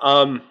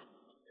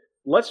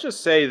 Let's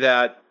just say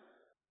that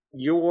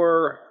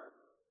your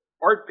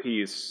art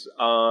piece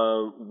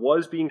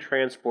was being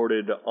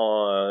transported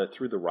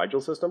through the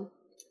Rigel system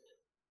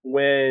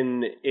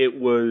when it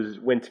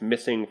went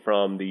missing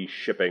from the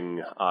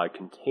shipping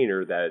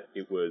container that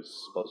it was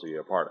supposedly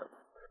a part of.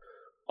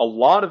 A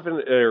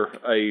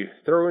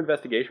thorough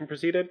investigation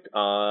proceeded.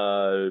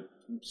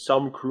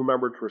 Some crew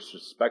members were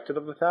suspected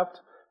of the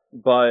theft,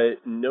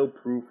 but no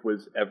proof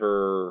was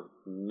ever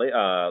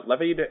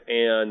levied,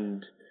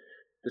 and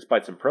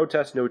despite some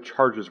protests, no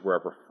charges were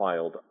ever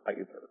filed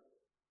either.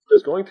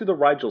 Just going through the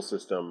Rigel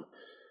system,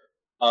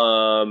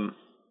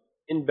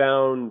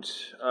 inbound,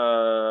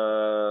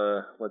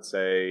 let's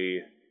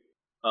say,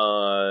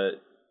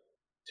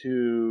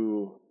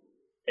 to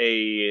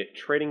a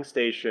trading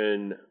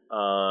station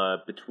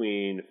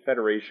between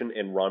Federation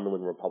and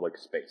Romulan Republic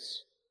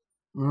space.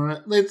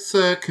 Alright, let's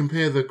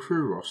compare the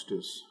crew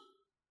rosters.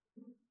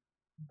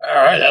 All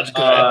right, that's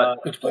good.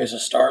 Good place to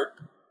start.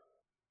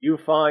 You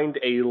find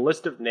a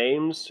list of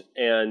names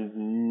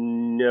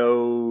and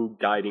no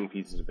guiding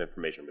pieces of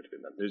information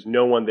between them. There's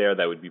no one there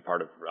that would be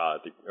part of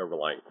the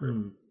Reliant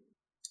crew.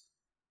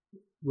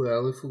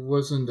 Well, if it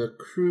wasn't a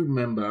crew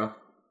member,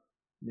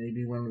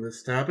 maybe one of the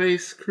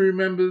Starbase crew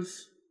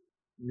members?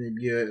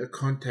 Maybe a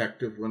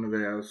contact of one of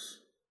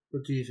ours.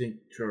 What do you think,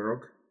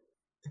 Chorog?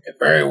 It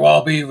very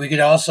well be. We could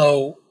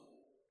also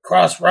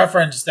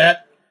cross-reference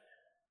that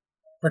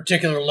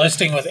particular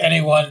listing with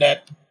anyone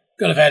that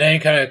could have had any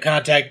kind of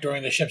contact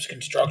during the ship's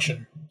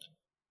construction.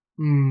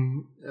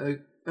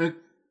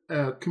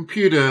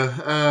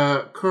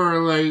 Computer,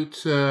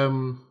 correlate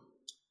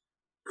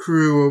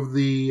crew of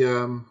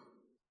the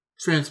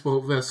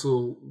transport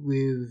vessel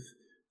with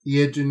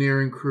the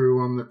engineering crew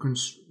on the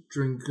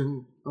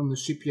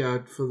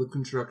shipyard for the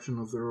construction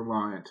of the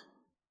Reliant.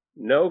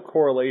 No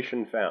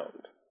correlation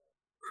found.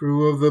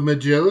 Crew of the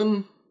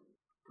Magellan?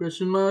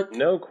 Question mark?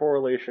 No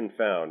correlation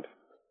found.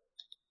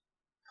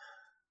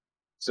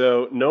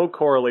 So, no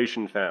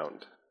correlation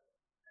found.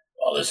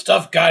 Well, this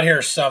stuff got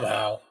here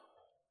somehow.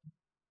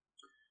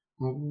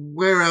 Well,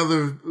 where are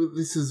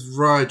this is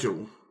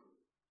Rigel.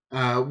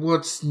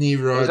 What's near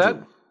Rigel? What is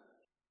that?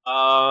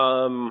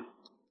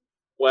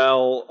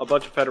 Well, a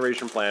bunch of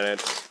Federation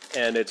planets,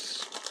 and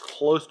it's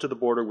close to the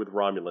border with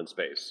Romulan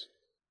space.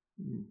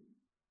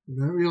 We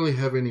don't really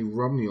have any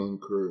Romulan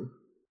crew,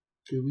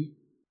 do we?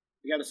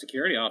 We got a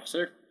security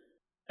officer.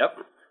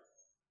 Yep.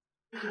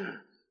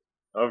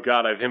 Oh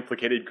god, I've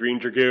implicated Green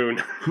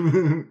Dragoon.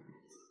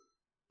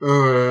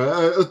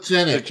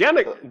 Janek.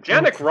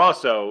 Janek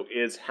Rosso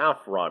is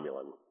half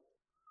Romulan.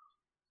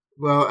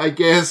 Well, I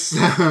guess,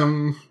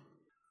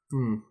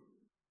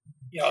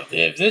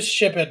 If this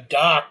ship had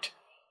docked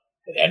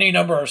at any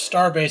number of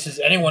star bases,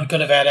 anyone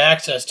could have had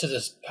access to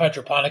this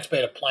hydroponics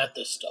bay to plant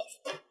this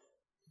stuff.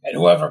 And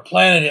whoever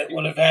planted it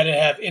would have had to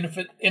have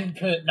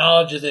infinite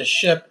knowledge of this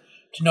ship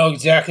to know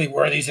exactly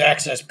where these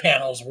access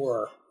panels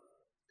were.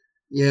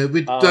 Yeah,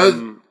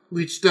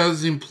 which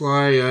does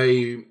imply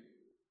a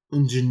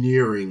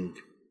engineering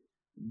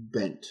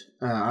bent.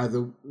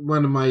 Either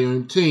one of my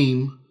own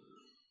team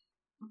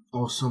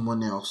or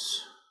someone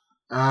else.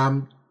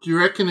 Do you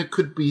reckon it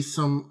could be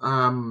some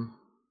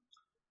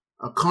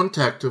a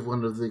contact of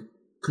one of the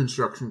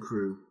construction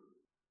crew?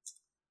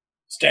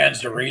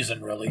 Stands to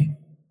reason, really.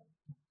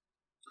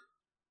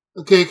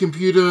 Okay,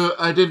 computer,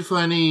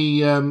 identify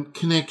any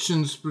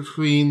connections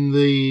between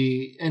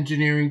the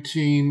engineering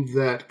team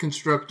that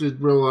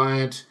constructed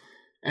Reliant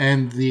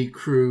and the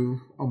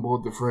crew on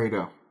board the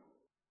freighter.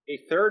 A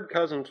third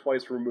cousin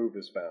twice removed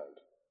is found.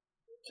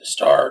 To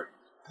start.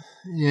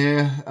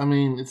 Yeah, I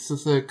mean, it's the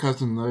third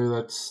cousin, though.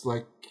 That's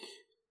like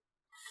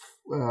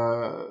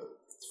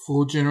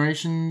 4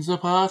 generations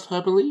apart,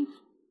 I believe.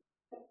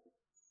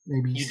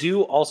 Maybe. You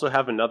do also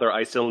have another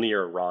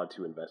Isilnir rod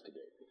to investigate.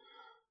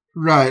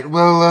 Right,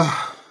 well,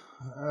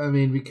 I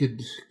mean, we could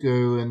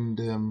go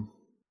and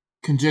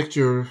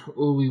conjecture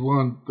all we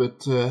want,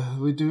 but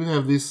we do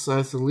have this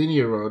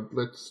Isolenia rod.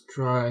 Let's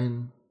try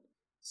and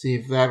see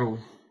if that'll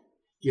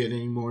get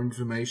any more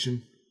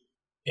information.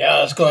 Yeah,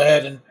 let's go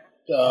ahead and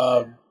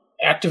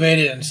activate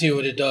it and see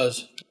what it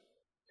does.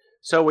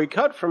 So we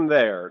cut from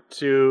there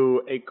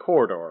to a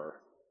corridor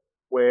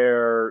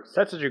where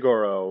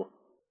Setsujigoro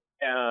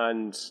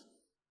and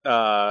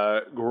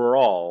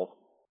Gural,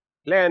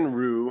 Lan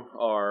Ru,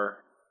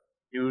 our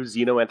new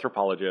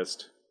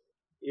xenoanthropologist,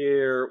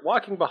 are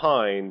walking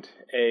behind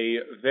a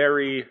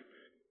very,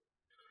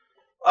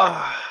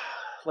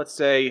 let's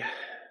say,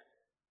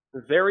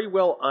 very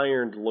well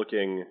ironed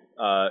looking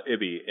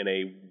Ibi in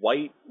a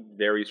white,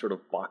 very sort of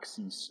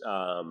boxy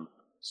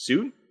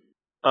suit,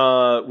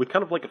 with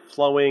kind of like a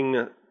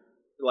flowing,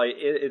 like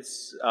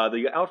it's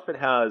the outfit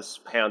has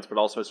pants, but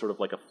also sort of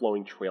like a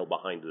flowing trail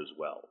behind it as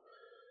well.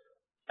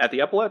 At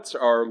the epaulets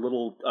are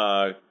little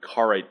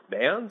carite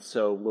bands,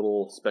 so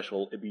little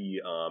special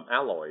Ibi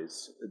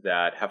alloys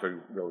that have a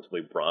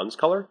relatively bronze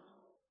color.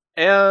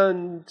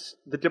 And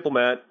the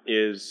diplomat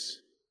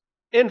is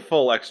in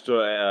full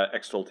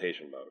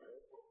exaltation mode.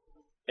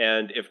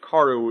 And if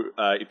Karu,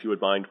 if you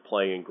would mind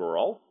playing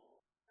Gural.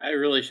 I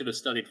really should have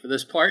studied for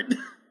this part.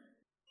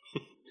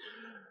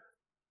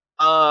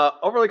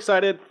 Overly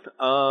excited.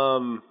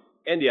 And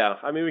yeah,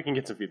 I mean, we can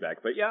get some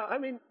feedback. But yeah, I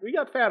mean, we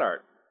got fan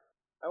art.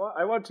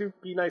 I want to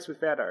be nice with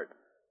fan art.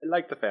 I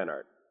like the fan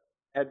art.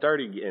 It had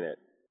Darty in it.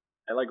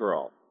 I like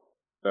Gural.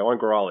 But I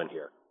want Gural in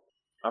here.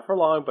 Not for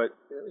long, but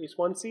at least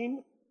one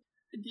scene.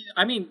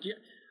 I mean,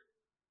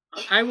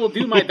 I will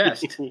do my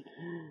best.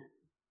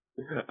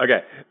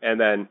 Okay, and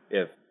then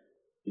if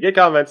you get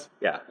comments,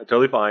 yeah,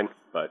 totally fine.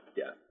 But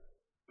yeah.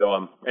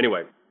 So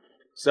anyway,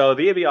 so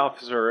the IBI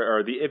officer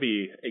or the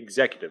IBI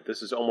executive,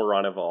 this is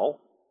Omarana Val.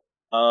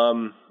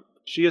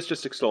 She is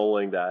just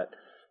extolling that.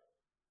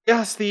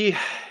 Yes, the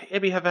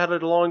IBI have had a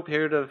long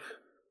period of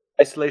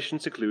isolation,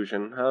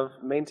 seclusion, of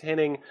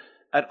maintaining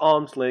at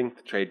arm's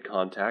length trade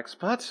contacts,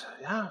 but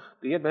yeah,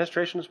 the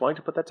administration is wanting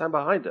to put that time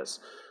behind us.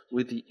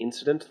 With the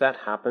incident that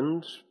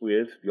happened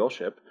with your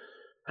ship,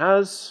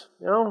 has,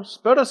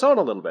 spurred us on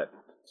a little bit,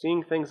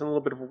 seeing things in a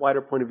little bit of a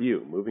wider point of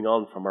view, moving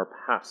on from our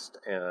past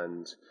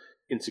and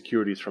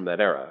insecurities from that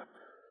era.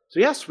 So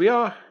yes, we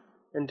are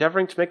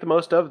endeavoring to make the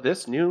most of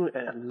this new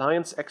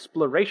Alliance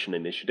Exploration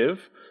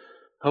Initiative,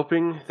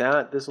 hoping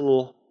that this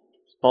small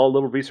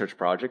little research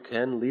project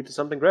can lead to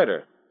something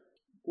greater.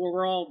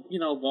 We're all,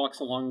 walks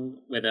along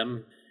with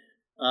him.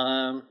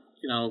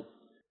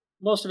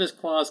 Most of his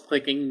claws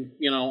clicking,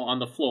 on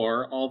the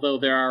floor, although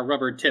there are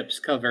rubber tips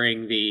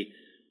covering the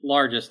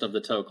largest of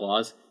the toe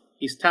claws.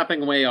 He's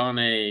tapping away on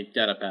a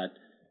datapad.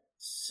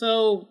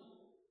 So,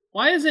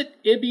 why is it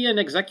IBI and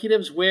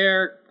executives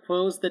wear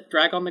clothes that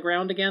drag on the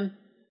ground again?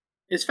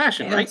 It's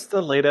fashion, right? It's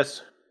the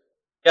latest.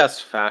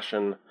 Yes,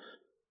 fashion.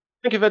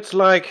 Think of it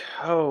like,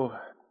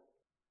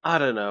 I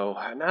don't know,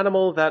 an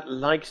animal that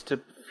likes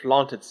to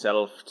flaunt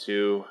itself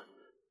to,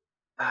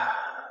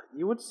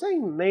 you would say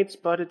mates,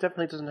 but it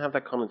definitely doesn't have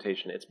that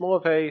connotation. It's more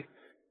of a,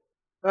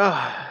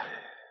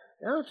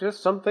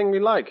 just something we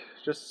like.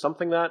 Just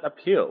something that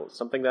appeals.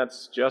 Something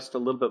that's just a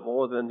little bit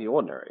more than the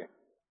ordinary.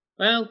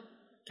 Well,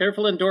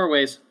 careful in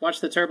doorways.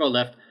 Watch the turbo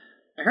lift.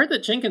 I heard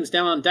that Jenkins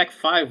down on deck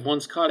 5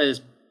 once caught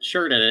his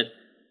shirt in it.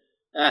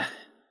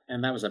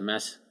 And that was a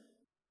mess.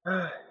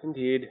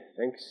 Indeed.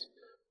 Thanks.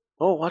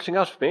 Oh, watching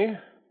out for me.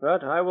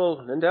 But I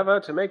will endeavor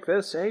to make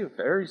this a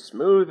very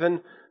smooth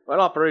and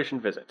well-operation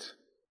visit.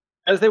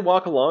 As they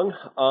walk along,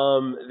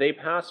 they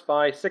pass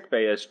by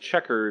sickbay as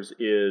Checkers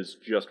is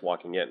just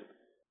walking in.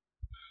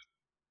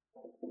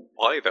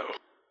 Why, though?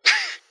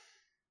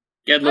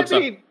 Ged looks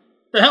up.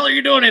 The hell are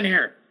you doing in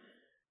here?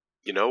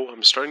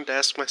 I'm starting to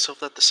ask myself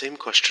that the same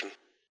question.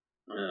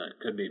 It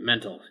could be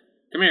mental.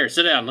 Come here,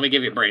 sit down. Let me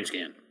give you a brain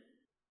scan.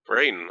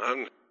 Brain?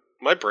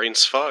 My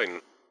brain's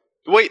fine.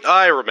 Wait,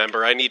 I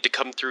remember. I need to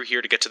come through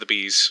here to get to the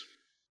bees.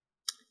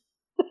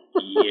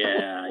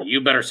 Yeah,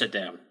 you better sit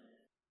down.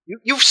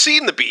 You've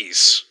seen the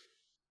bees.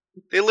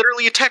 They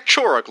literally attacked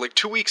Chorog like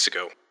 2 weeks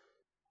ago.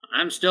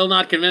 I'm still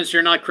not convinced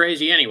you're not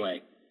crazy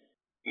anyway.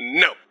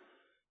 No.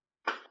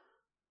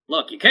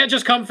 Look, you can't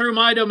just come through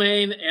my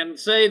domain and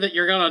say that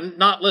you're gonna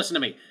not listen to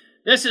me.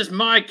 This is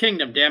my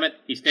kingdom, damn it.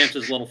 He stamps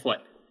his little foot.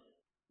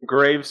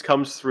 Graves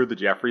comes through the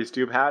Jeffrey's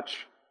tube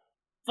hatch.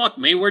 Fuck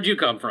me, where'd you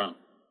come from?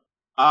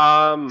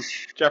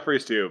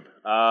 Jeffrey's tube.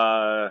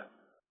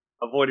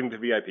 Avoiding the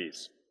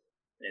VIPs.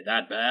 Ain't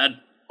that bad?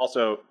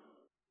 Also,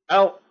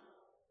 don't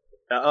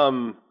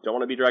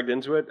want to be dragged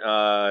into it.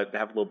 Have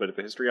a little bit of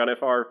a history on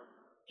FR,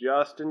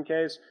 just in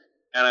case.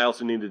 And I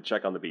also needed to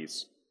check on the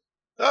bees.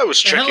 I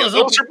was checking.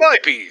 Those are my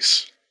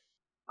bees.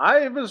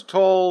 I was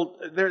told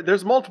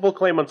there's multiple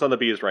claimants on the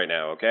bees right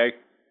now. Okay.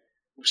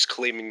 Who's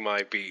claiming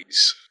my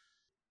bees?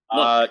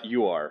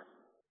 You are.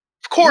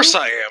 Of course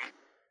I am.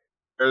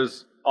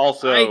 There's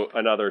also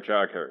another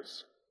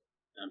Checkers.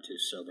 I'm too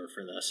sober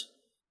for this.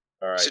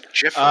 All right. Is it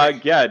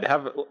Jeffrey? Yeah.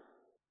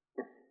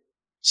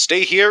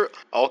 Stay here.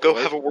 I'll go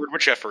have a word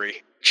with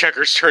Jeffrey.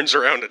 Checkers turns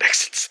around and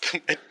exits the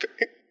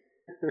medbay.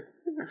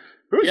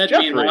 Who's Jed,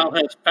 Jeffrey? meanwhile,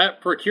 has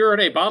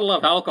procured a bottle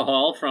of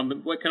alcohol from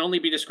what can only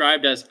be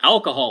described as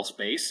alcohol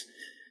space,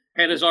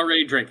 and is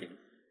already drinking.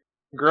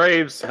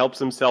 Graves helps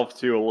himself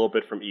to a little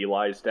bit from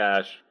Eli's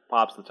stash,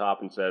 pops the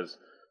top, and says,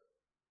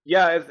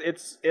 "Yeah,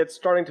 it's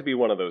starting to be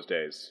one of those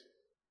days.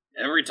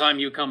 Every time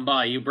you come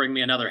by, you bring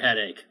me another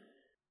headache.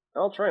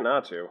 I'll try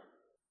not to."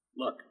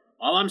 Look,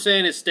 all I'm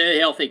saying is stay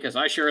healthy, because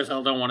I sure as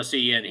hell don't want to see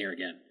you in here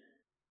again.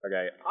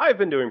 Okay, I've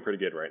been doing pretty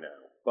good right now,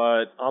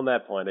 but on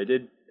that point, I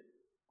did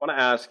want to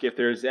ask if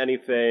there's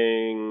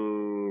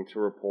anything to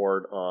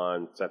report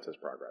on Setsa's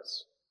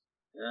progress.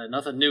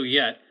 Nothing new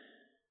yet.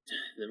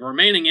 The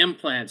remaining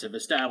implants have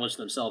established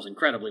themselves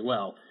incredibly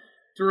well.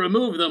 To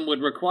remove them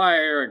would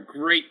require a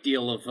great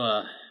deal of,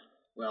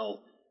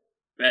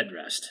 bed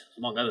rest,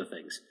 among other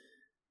things.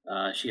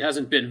 She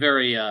hasn't been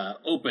very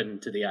open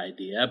to the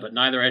idea, but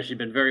neither has she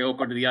been very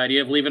open to the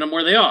idea of leaving them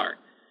where they are.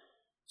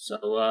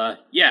 So,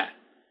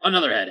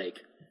 another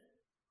headache.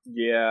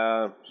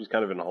 Yeah, she's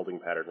kind of in a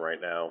holding pattern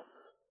right now.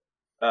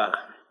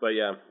 But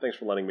yeah, thanks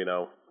for letting me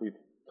know. We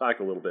talked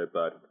a little bit,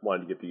 but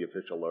wanted to get the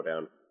official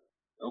lowdown.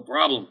 No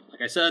problem.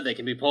 Like I said, they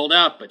can be pulled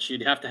out, but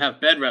she'd have to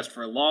have bed rest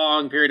for a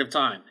long period of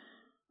time.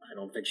 I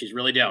don't think she's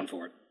really down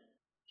for it.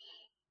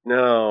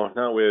 No,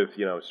 not with,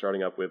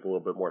 starting up with a little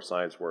bit more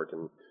science work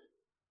and,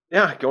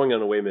 going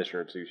on a away mission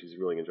or two. She's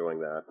really enjoying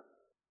that.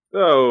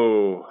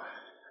 So,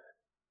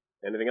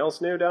 anything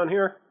else new down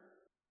here?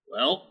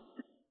 Well,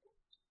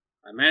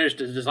 I managed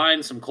to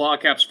design some claw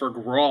caps for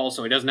Grawl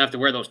so he doesn't have to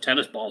wear those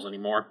tennis balls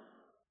anymore.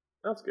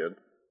 That's good.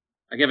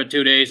 I give it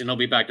 2 days and he'll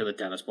be back to the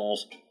tennis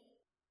balls.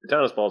 The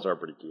tennis balls are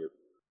pretty cute.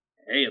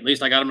 Hey, at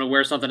least I got him to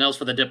wear something else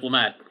for the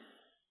diplomat.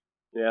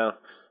 Yeah.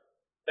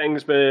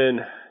 Things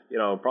been,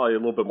 probably a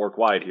little bit more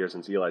quiet here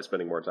since Eli's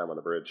spending more time on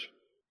the bridge.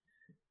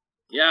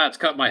 Yeah, it's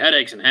cut my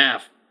headaches in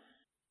half.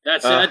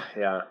 That said,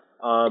 Yeah.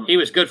 he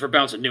was good for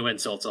bouncing new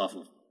insults off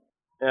of.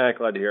 Yeah,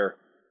 glad to hear.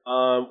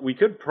 We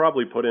could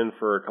probably put in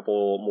for a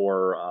couple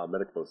more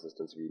medical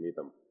assistants if you need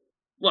them.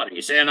 What, are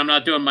you saying I'm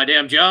not doing my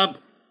damn job?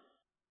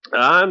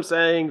 I'm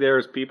saying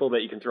there's people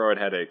that you can throw at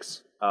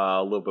headaches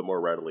a little bit more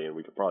readily, and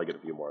we could probably get a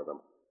few more of them,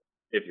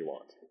 if you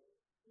want.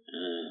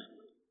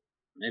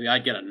 Maybe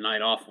I'd get a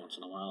night off once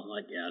in a while,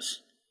 I guess.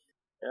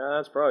 Yeah,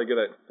 that's probably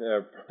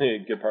probably a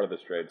good part of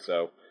this trade,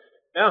 so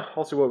yeah,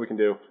 I'll see what we can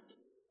do.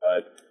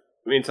 But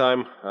in the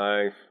meantime,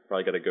 I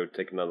probably gotta go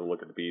take another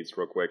look at the bees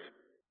real quick.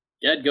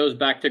 Jed goes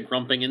back to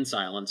grumping in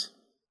silence.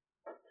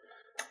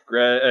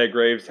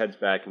 Graves heads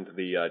back into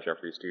the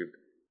Jeffries tube.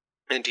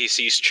 And he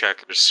sees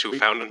Checkers, who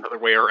found another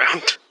way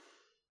around.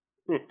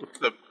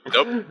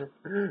 Nope.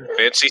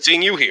 Fancy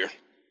seeing you here.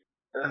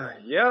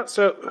 Yeah,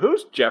 so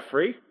who's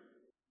Jeffrey?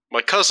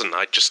 My cousin,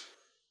 I just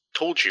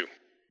told you.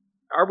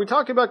 Are we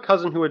talking about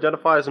cousin who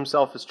identifies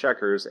himself as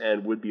Checkers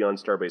and would be on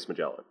Starbase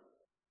Magellan?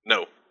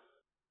 No.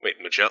 Wait,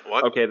 Magellan?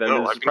 What? Okay, then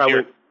no, this is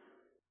probably...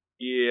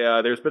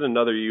 Yeah, there's been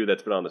another you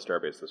that's been on the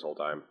Starbase this whole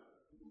time.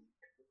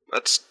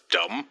 That's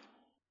dumb.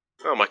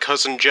 Oh, my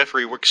cousin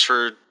Jeffrey works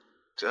for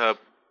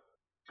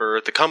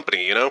the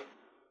company, you know?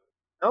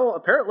 Oh,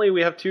 apparently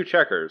we have two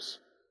Checkers.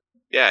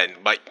 Yeah,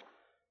 and my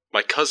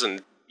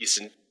cousin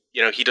isn't,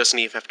 he doesn't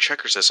even have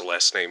Checkers as a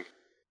last name.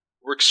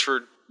 Works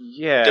for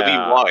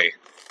WY.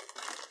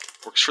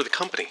 Works for the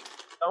company.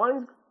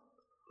 Oh,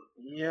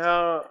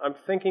 I'm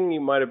thinking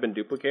you might have been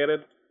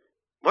duplicated.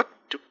 What?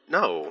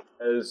 No.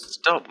 It's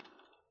dumb.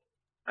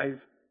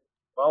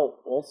 Well,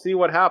 we'll see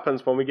what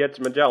happens when we get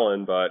to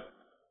Magellan, but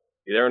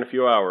be there in a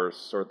few hours,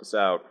 sort this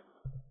out.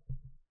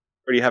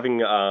 Are you having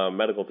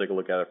medical take a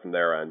look at it from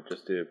their end,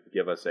 just to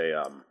give us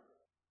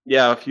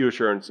a few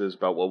assurances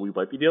about what we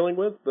might be dealing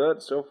with,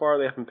 but so far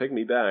they haven't picked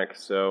me back,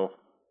 so...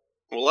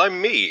 Well,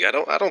 I'm me. I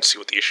don't see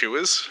what the issue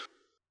is.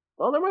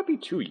 Well, there might be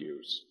two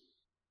yous.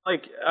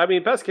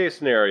 Best case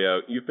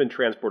scenario, you've been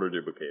transporter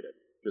duplicated.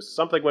 Just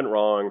something went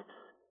wrong,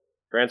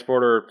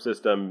 transporter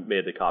system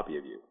made a copy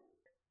of you.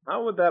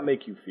 How would that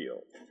make you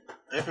feel?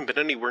 I haven't been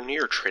anywhere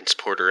near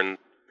transporter in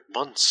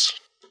months.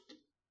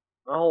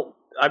 Well,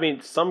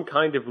 some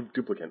kind of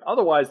duplicate.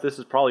 Otherwise, this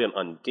is probably an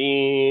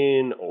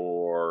Undine,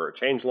 or a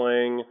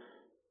Changeling,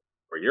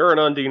 or you're an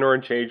Undine or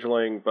a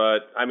Changeling,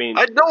 but, I'd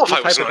know if I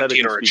was an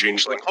Undine or a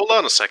Changeling. Hold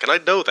on a second,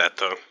 I'd know that,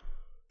 though.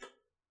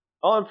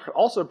 Well, I'm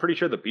also pretty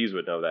sure the bees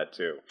would know that,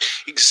 too.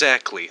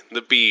 Exactly.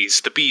 The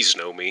bees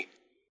know me.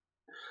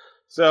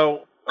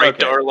 So, right,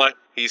 okay. Darla?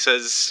 He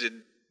says,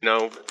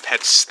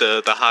 pets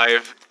the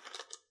hive.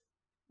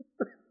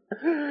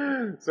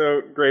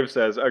 So, Graves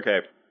says, okay,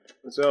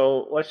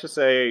 so let's just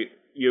say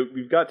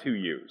we've got two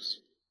U's.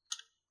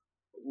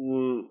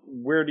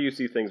 Where do you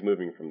see things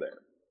moving from there?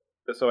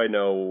 Just so I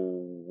know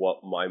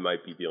what I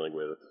might be dealing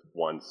with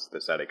once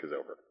this headache is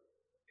over.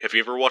 Have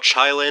you ever watched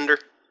Highlander?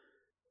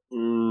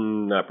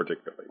 Not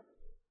particularly.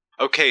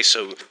 Okay,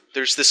 so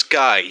there's this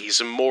guy, he's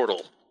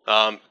immortal.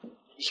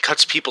 He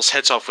cuts people's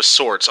heads off with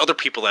swords, other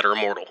people that are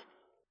immortal.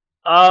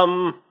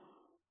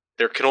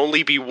 There can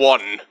only be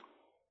one,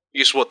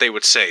 is what they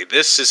would say.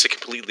 This is a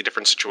completely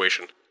different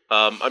situation.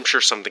 I'm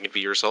sure something could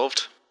be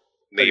resolved.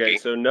 Maybe. Okay,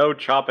 so no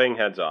chopping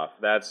heads off.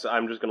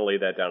 I'm just gonna lay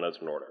that down as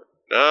an order.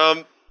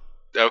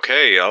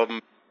 Okay,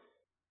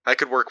 I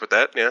could work with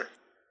that, yeah.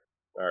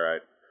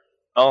 Alright.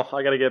 Oh,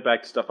 I gotta get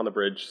back to stuff on the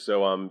bridge,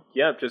 so,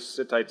 just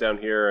sit tight down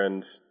here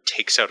and...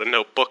 Takes out a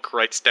notebook,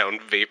 writes down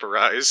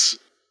vaporize.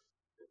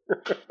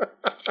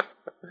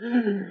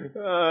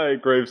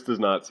 Graves does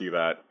not see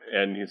that,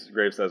 and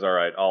Graves says,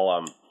 alright,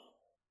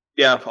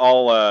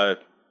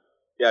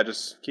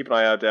 just keep an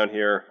eye out down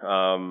here.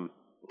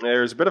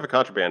 There's a bit of a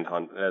contraband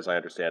hunt, as I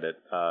understand it,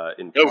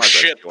 in progress. Oh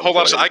shit, hold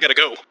on, I gotta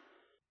go.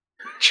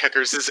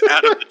 Checkers is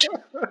out of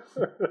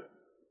the...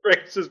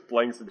 Graves just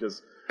blinks and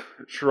just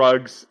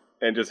shrugs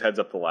and just heads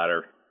up the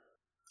ladder.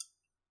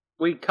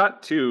 We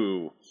cut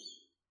to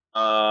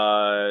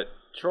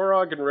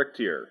Chorog and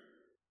Rictier.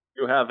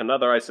 You have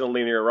another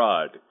isolinear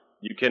rod.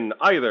 You can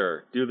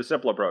either do the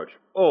simple approach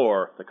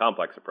or the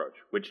complex approach.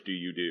 Which do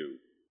you do?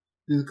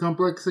 Do the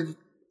complex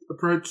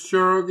approach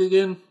Chorog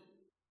again?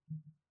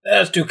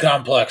 That's too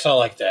complex. I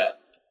like that.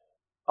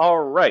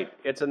 Alright,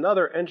 it's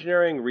another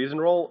engineering reason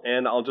roll,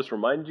 and I'll just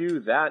remind you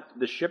that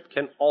the ship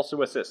can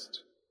also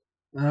assist.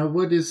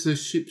 What is the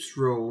ship's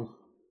role?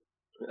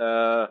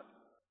 I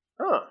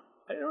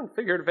don't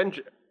figure it I'm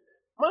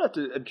gonna have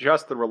to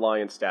adjust the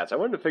Reliance stats. I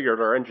wouldn't have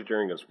figured our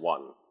engineering is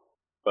 1.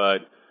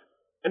 But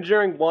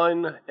engineering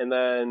 1, and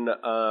then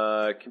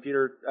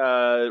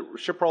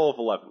ship roll of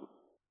 11.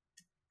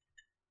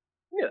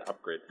 I'm gonna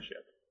upgrade the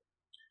ship.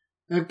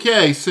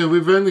 Okay, so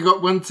we've only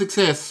got one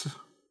success.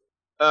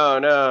 Oh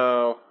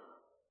no.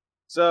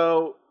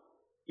 So,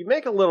 you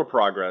make a little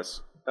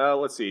progress.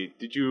 Let's see.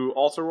 Did you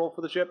also roll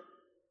for the ship?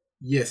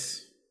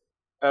 Yes.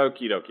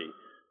 Okie dokie.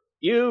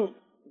 You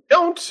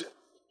don't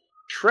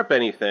trip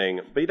anything,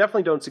 but you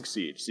definitely don't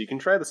succeed. So you can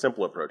try the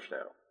simple approach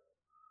now.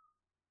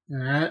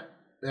 Alright.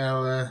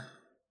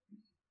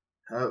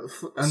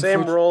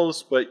 Same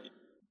rolls, but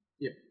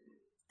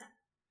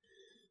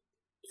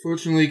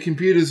fortunately,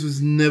 computers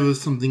was never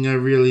something I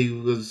really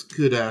was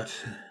good at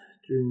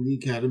during the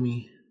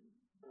academy.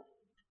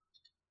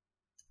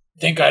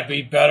 Think I'd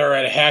be better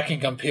at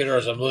hacking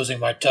computers. I'm losing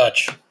my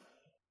touch.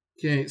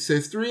 Okay, so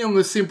 3 on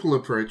the simple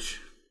approach.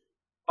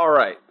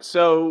 Alright,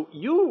 so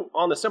you,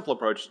 on the simple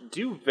approach,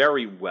 do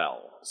very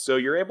well. So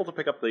you're able to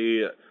pick up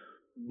the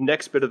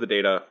next bit of the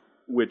data,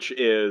 which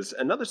is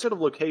another set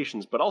of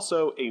locations, but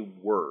also a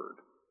word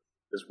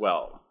as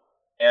well.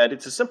 And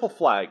it's a simple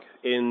flag,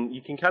 and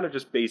you can kind of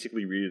just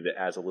basically read it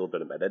as a little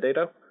bit of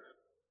metadata.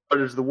 But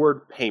it's the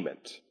word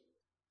payment.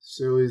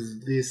 So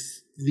is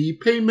this the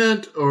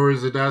payment, or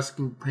is it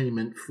asking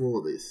payment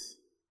for this?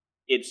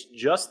 It's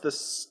just the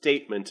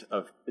statement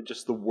of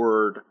just the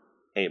word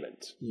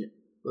payment. Yeah.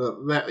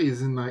 Well, that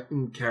is an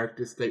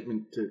in-character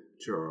statement to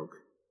Chorog.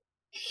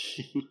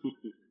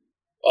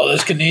 Well,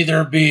 this can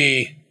either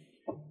be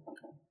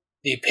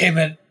the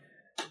payment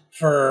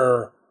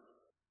for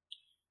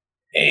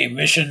a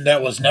mission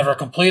that was never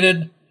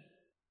completed,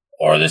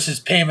 or this is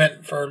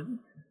payment for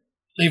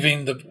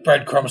leaving the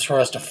breadcrumbs for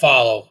us to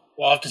follow.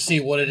 We'll have to see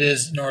what it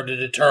is in order to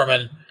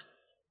determine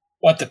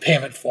what the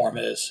payment form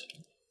is.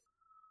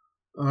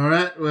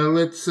 Alright, well,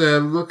 let's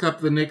look up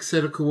the next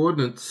set of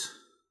coordinates.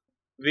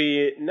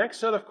 The next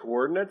set of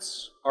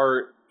coordinates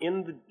are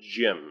in the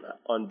gym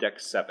on deck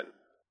 7,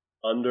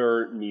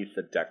 underneath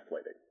the deck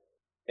plating.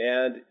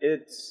 And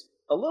it's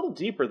a little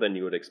deeper than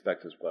you would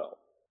expect as well.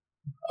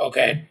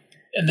 Okay.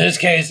 In this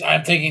case,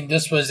 I'm thinking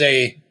this was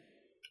a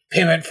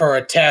payment for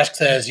a task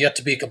that has yet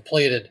to be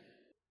completed.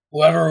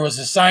 Whoever was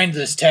assigned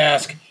this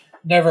task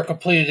never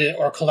completed it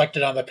or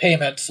collected on the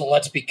payment, so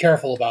let's be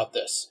careful about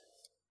this.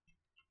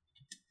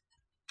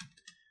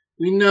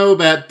 We know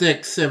about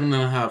deck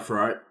 7.5,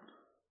 right?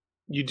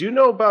 You do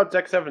know about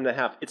deck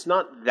 7.5. It's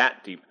not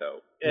that deep, though.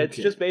 It's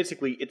Okay. just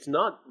basically, it's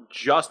not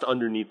just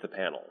underneath the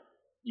panel.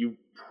 You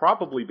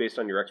probably, based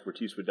on your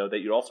expertise, would know that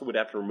you also would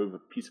have to remove a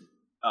piece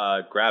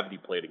of gravity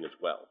plating as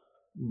well.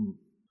 Mm.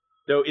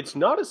 Though it's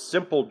not a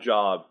simple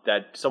job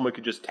that someone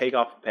could just take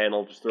off the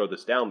panel, just throw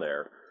this down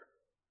there.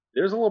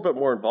 There's a little bit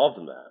more involved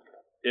in that,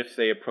 if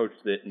they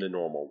approached it in a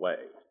normal way.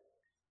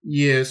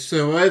 Yeah,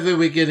 so either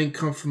we're getting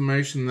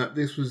confirmation that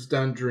this was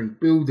done during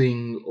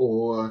building,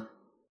 or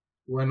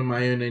one of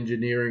my own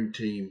engineering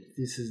team.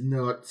 This is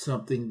not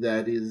something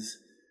that is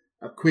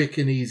a quick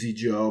and easy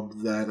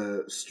job that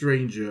a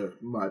stranger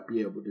might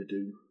be able to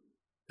do.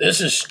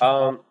 This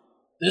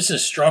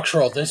is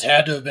structural. This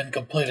had to have been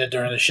completed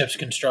during the ship's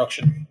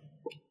construction.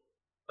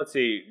 Let's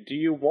see, do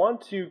you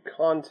want to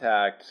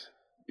contact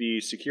the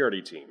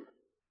security team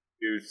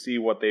to see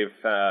what they've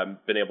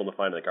been able to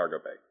find in the cargo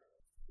bay?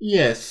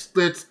 Yes,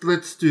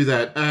 let's do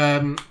that.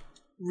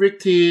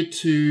 Rick here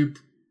to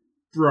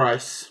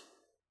Bryce.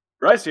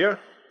 Bryce here.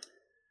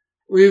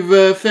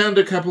 We've found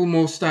a couple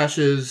more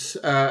stashes,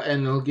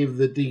 and I'll give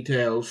the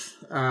details.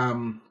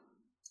 The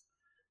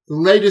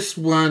latest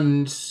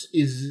one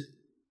is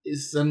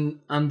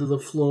under the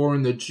floor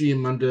in the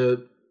gym,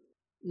 under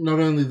not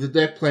only the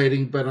deck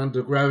plating, but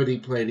under gravity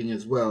plating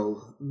as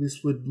well. This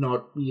would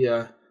not be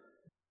a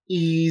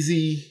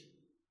easy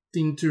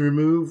thing to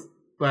remove,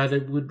 but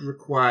it would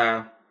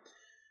require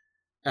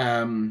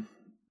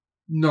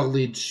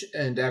knowledge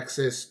and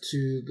access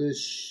to the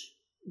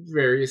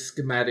various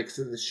schematics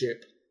of the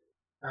ship.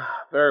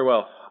 Very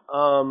well.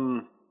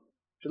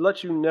 To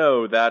let you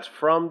know that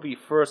from the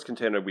first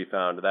container we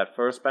found, that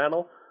first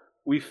panel,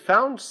 we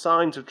found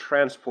signs of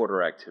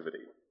transporter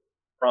activity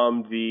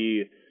from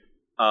the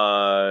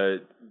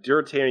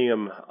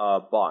Duratanium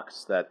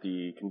box that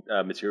the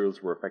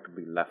materials were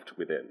effectively left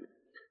within.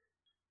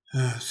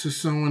 So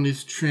someone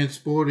is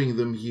transporting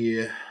them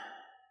here.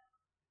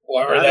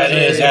 Whoever that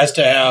is has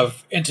to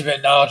have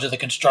intimate knowledge of the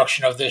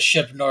construction of this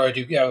ship in order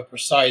to have a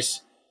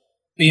precise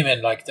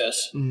beam-in like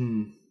this.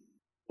 Hmm.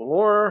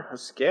 Or a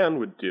scan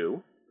would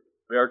do.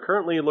 We are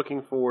currently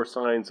looking for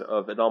signs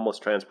of anomalous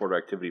transporter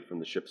activity from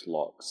the ship's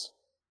logs.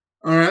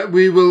 Alright,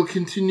 we will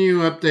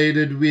continue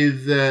updated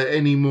with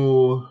any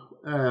more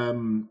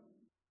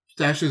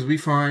stashes we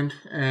find,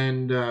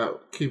 and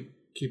keep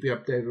you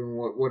updated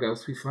on what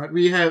else we find.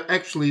 We have,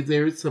 actually,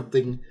 there is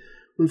something.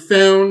 We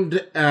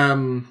found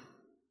an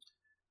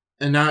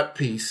art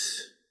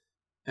piece,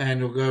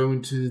 and we'll go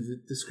into the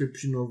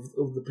description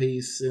of the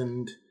piece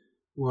and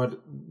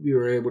what we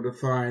were able to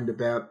find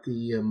about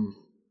the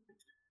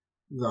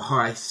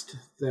heist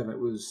that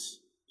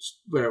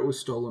where it was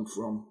stolen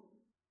from.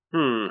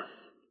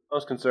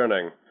 Most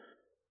concerning.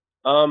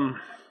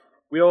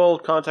 We'll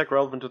contact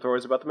relevant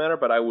authorities about the matter,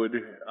 but I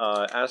would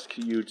ask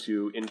you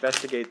to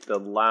investigate the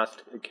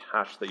last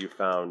cache that you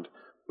found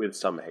with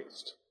some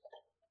haste.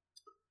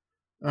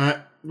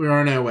 Alright, we're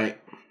on our way.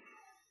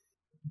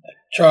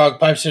 Trog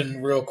pipes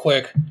in real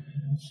quick.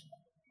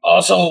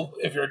 Also,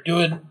 if you're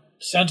doing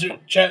sensor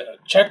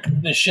check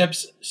the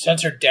ship's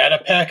sensor data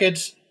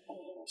packets.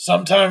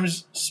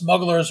 Sometimes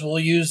smugglers will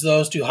use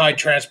those to hide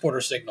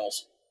transporter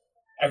signals.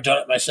 I've done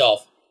it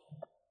myself.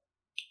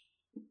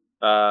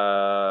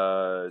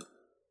 Bryce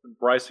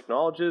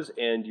acknowledges,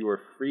 and you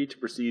are free to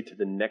proceed to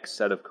the next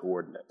set of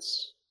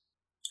coordinates.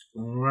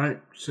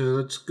 Alright, so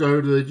let's go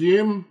to the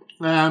gym.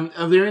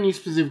 Are there any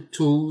specific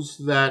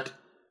tools that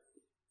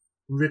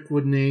Rick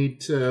would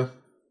need to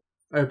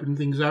open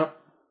things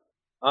up?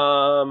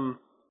 Starfleet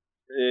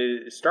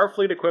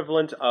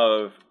equivalent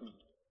of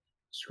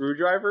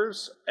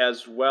screwdrivers,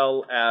 as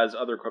well as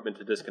other equipment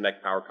to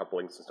disconnect power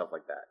couplings and stuff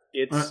like that.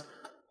 It's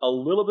a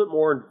little bit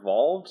more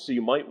involved, so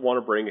you might want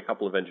to bring a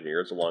couple of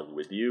engineers along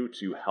with you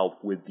to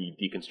help with the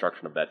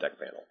deconstruction of that deck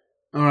panel.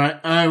 Alright,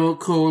 I will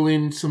call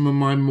in some of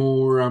my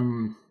more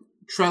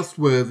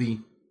trustworthy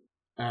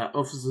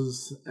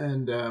officers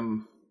and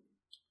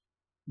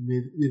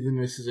with the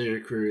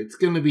necessary crew. It's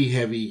going to be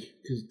heavy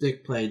because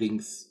deck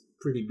plating's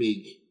pretty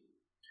big.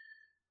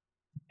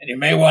 And you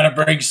may want to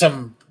bring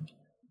some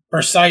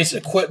precise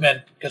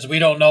equipment because we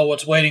don't know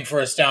what's waiting for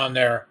us down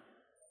there.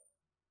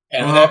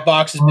 And when that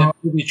box has been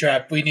booby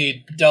trapped, we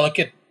need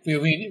delicate. We're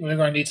going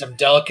to need some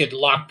delicate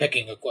lock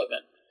picking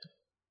equipment.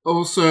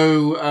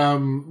 Also,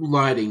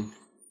 lighting,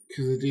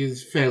 because it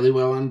is fairly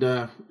well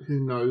under. Who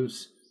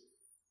knows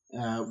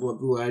what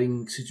the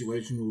lighting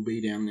situation will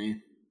be down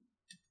there.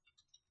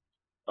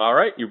 All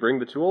right, you bring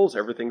the tools.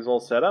 Everything's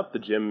all set up. The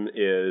gym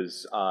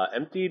is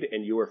emptied,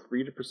 and you are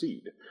free to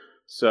proceed.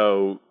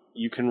 So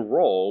you can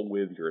roll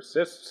with your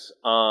assists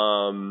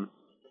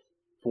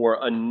for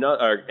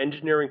another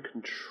engineering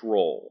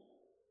control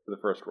for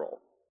the first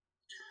roll.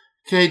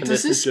 Okay,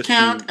 does this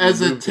count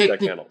as a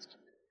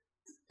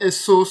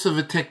source of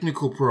a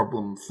technical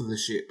problem for the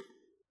ship?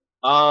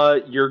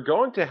 You're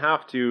going to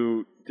have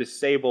to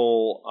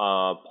disable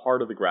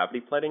part of the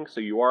gravity plating, so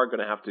you are going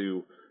to have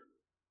to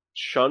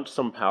shunt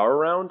some power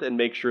around and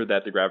make sure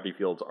that the gravity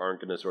fields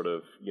aren't going to sort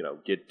of,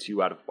 get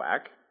too out of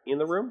whack in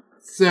the room.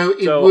 So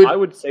I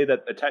would say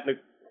that it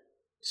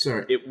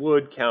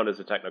would count as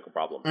a technical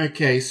problem.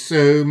 Okay,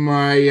 so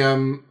my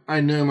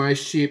I know my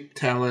ship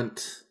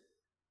talent,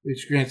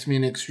 which grants me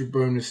an extra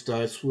bonus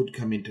dice, would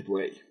come into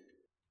play.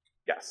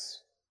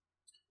 Yes.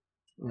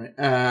 Right.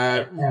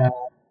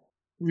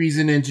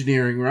 Reason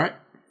engineering, right?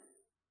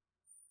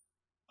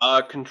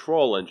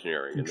 Control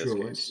engineering in this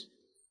case.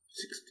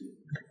 16.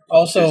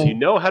 Also, you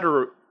know how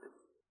to.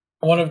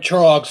 One of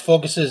Chorog's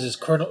focuses is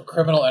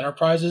criminal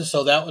enterprises,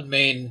 so that would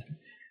mean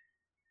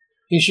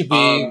he should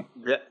be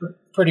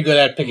pretty good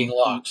at picking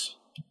locks.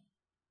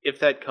 If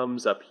that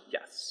comes up,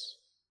 yes.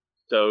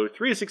 So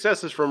 3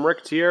 successes from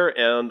Rick Tier,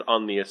 and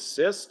on the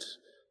assist,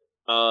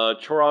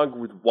 Chorog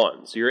with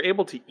 1. So you're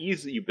able to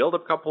you build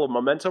up a couple of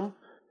momentum,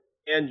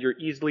 and you're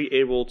easily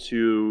able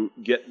to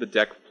get the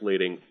deck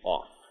plating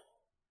off.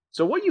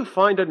 So what you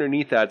find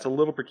underneath that, it's a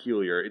little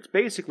peculiar. It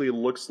basically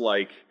looks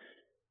a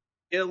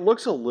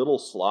little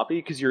sloppy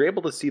because you're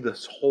able to see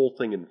this whole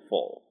thing in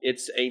full.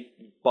 It's a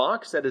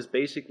box that has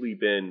basically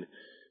been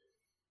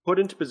put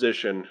into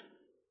position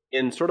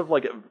in sort of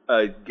like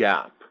a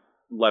gap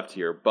left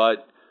here,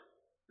 but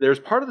there's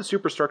part of the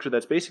superstructure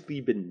that's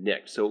basically been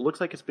nicked, so it looks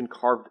like it's been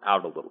carved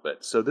out a little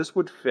bit. So this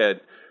would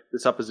fit the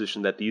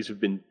supposition that these have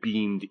been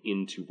beamed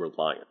into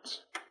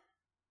Reliant.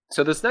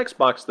 So this next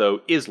box, though,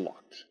 is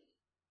locked.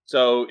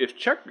 So if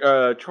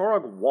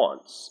Chorog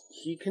wants,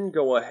 he can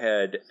go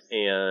ahead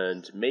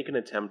and make an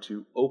attempt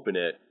to open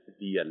it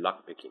via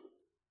lockpicking.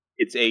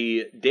 It's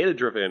a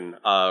data-driven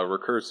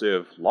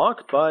recursive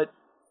lock, but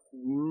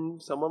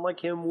someone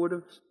like him would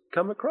have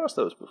come across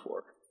those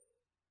before.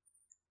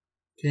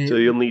 Okay. So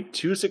you'll need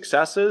 2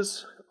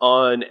 successes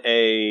on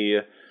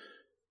a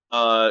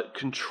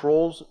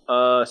controls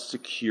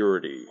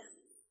security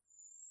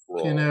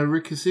roll. Can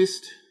Rick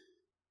assist?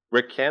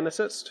 Rick can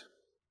assist.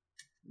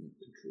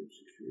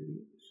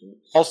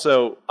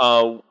 Also,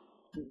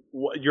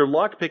 your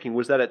lockpicking,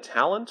 was that a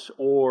talent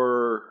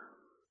or?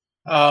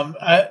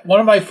 One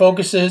of my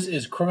focuses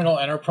is criminal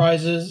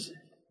enterprises.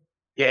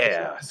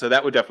 Yeah, so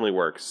that would definitely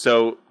work.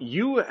 So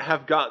you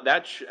have got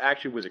that.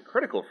 Actually, was a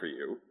critical for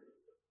you.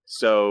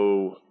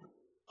 So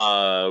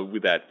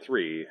with that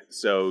 3,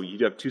 so you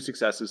have 2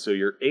 successes. So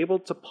you're able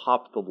to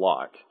pop the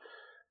lock,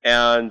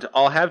 and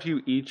I'll have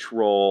you each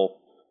roll.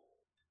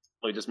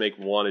 Let me just make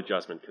one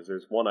adjustment because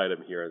there's one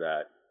item here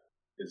that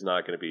is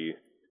not going to be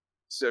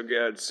so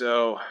good.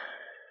 So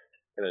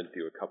I'm going to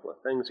do a couple of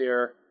things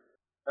here.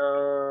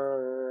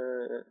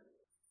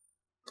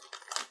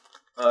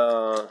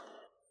 Let's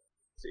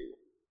see.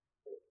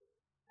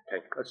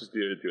 Okay, let's just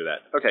do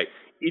that. Okay,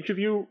 each of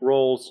you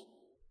rolls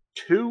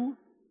 2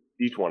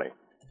 d20.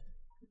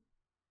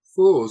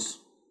 4s.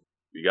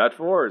 You got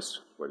 4s.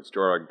 What is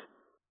Jorg?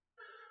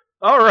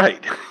 All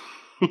right.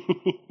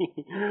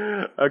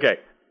 Okay.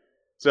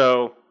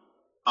 So,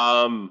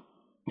 oh,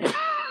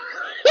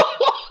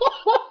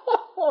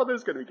 this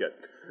is gonna be good.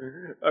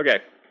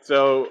 Okay,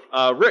 so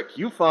Rick,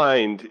 you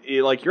find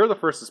you're the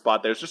first to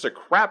spot. There's just a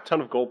crap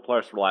ton of gold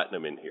plus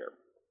platinum in here.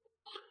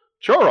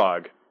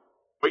 Chorog,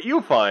 what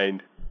you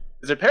find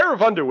is a pair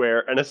of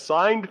underwear and a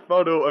signed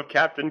photo of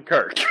Captain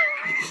Kirk.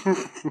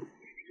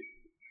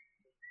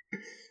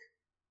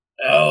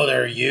 Oh,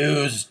 they're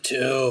used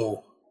too.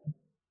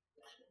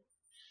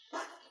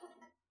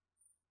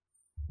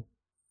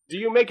 Do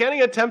you make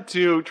any attempt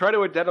to try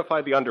to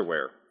identify the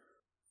underwear?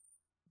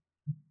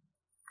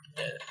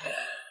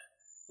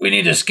 We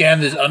need to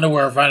scan this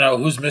underwear and find out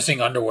who's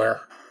missing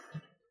underwear.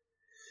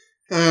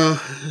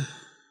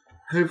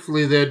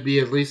 Hopefully there'd be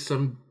at least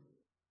some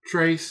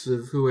trace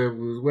of whoever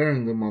was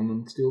wearing them on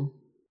them still.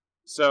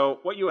 So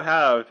what you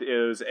have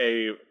is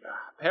a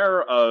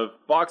pair of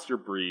boxer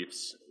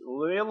briefs.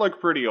 They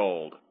look pretty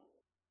old.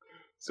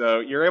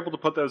 So you're able to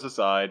put those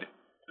aside.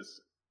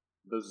 Just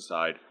those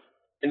aside.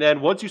 And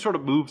then once you sort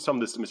of move some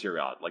of this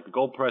material out, like the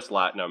gold pressed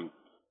latinum,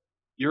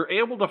 you're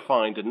able to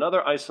find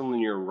another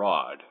isolinear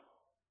rod.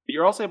 But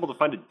you're also able to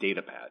find a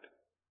data pad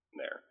in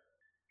there.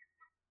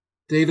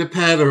 Data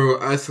pad or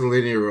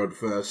isolinear rod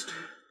first?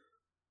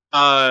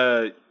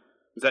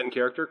 Is that in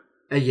character?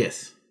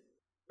 Yes.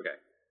 Okay.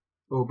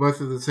 Or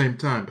both at the same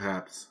time,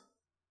 perhaps.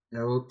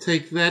 I will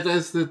take that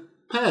as the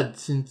pad,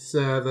 since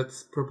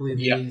that's probably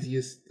the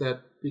easiest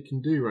that we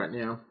can do right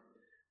now.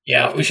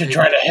 Yeah, we should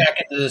try to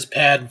hack into this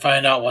pad and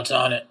find out what's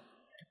on it.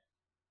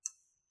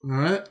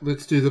 Alright,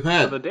 let's do the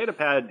pad. So the data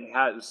pad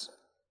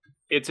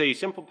it's a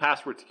simple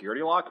password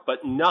security lock,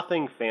 but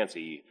nothing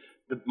fancy.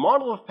 The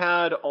model of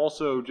pad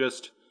also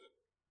just,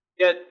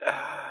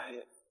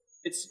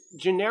 it's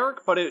generic,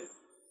 but it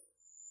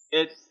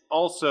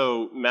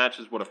also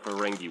matches what a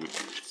Ferengi would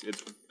use.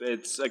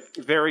 It's a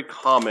very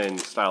common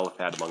style of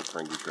pad among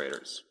Ferengi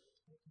traders.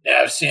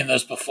 Yeah, I've seen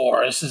this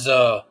before. This is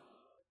a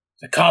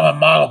common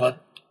model,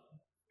 but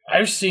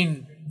I've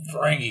seen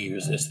Ferengi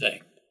use this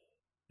thing.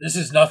 This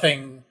is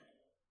nothing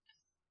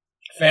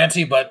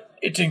fancy, but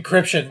its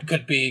encryption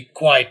could be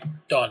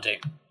quite daunting.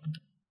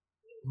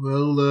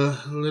 Well,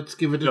 let's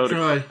give it a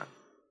try.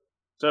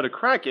 So to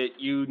crack it,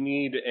 you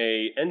need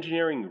a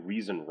engineering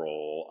reason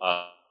roll.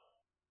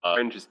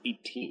 Range is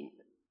 18.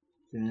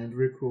 And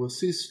Rick will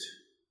assist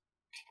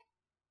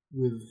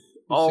with...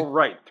 All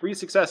right, 3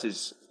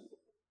 successes.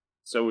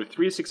 So with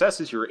 3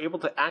 successes, you're able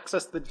to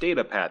access the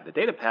data pad. The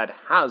data pad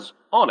has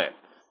on it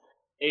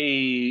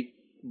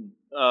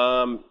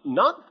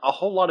not a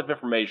whole lot of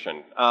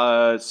information.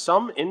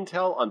 Some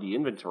intel on the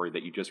inventory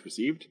that you just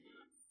received,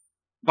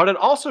 but it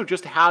also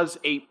just has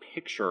a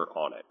picture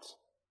on it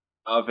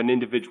of an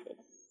individual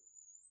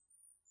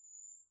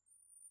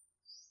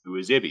who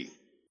is Ibby.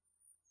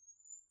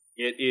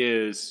 It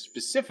is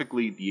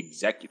specifically the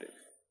executive.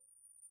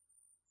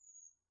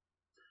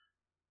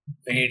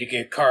 We need to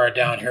get Kara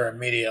down here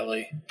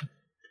immediately.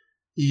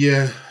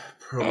 Yeah,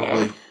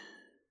 probably.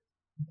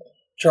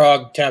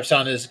 Trog taps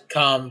on his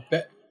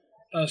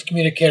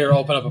communicator to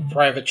open up a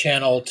private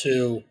channel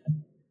to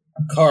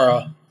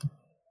Kara.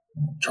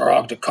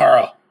 Trog to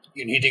Kara.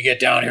 You need to get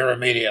down here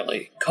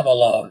immediately. Come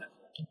alone.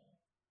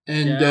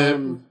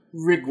 And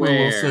Rick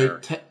will also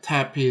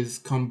tap his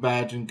comm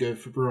badge and go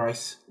for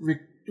Bryce.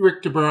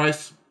 Rick to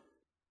Bryce.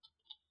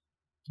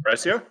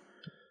 Bryce here?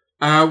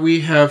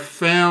 We have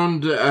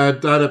found a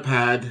data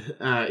pad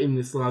in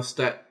this last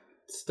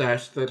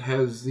stash that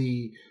has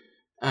the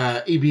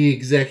EB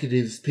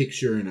executive's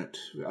picture in it.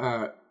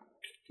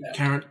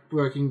 Current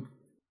working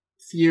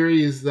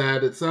theory is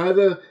that it's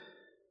either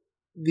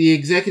the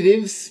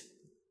executives,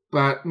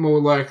 but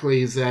more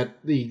likely is that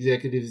the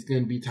executive is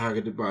going to be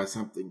targeted by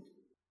something.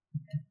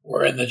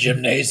 We're in the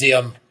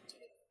gymnasium.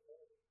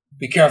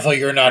 Be careful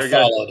you're not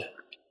followed.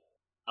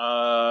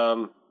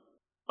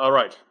 All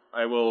right.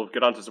 I will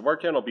get onto some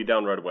work and I'll be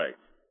down right away.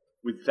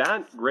 With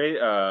that,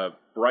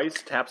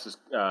 Bryce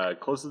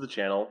closes the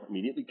channel,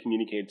 immediately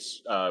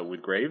communicates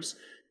with Graves,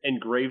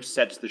 and Graves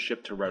sets the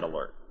ship to red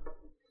alert.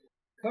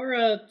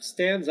 Kara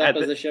stands up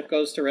as the ship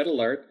goes to red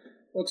alert,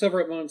 looks over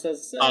at Moon and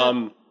says,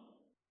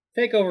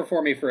 take over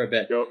for me for a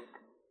bit. Go.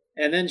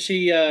 And then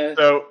she... Are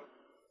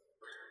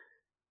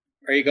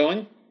you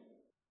going?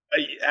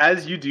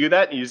 As you do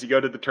that, as you go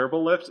to the turbo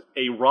lift,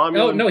 a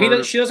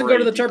Romulan... She doesn't go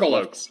to the turbo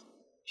lift.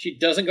 She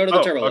doesn't go to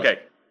the turbo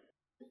lift.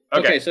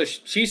 Okay, so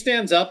she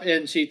stands up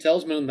and she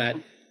tells Moon that.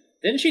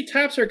 Then she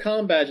taps her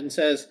comm badge and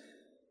says,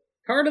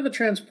 Kara to the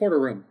transporter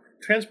room.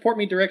 Transport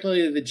me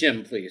directly to the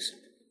gym, please.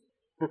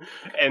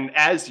 And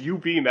as you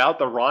beam out,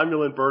 the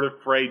Romulan bird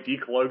of prey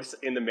decloaks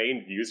in the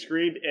main view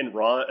screen, and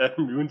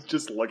Moon's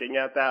just looking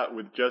at that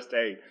with just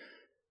a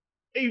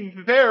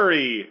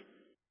very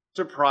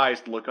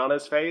surprised look on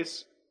his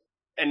face,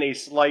 and a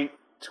slight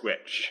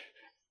twitch.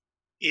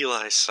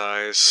 Eli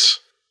sighs.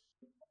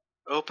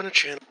 Open a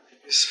channel,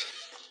 please.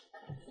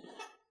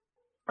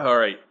 All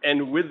right,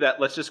 and with that,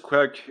 let's just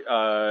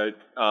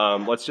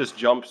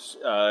jump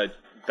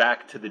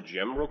back to the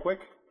gym real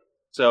quick.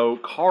 So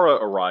Kara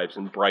arrives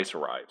and Bryce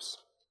arrives.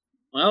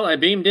 Well, I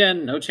beamed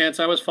in. No chance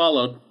I was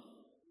followed.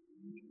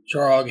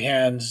 Trog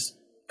hands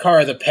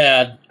Kara the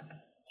pad.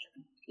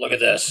 Look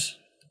at this.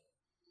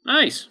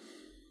 Nice.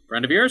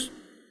 Friend of yours?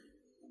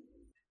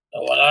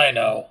 No one I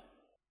know.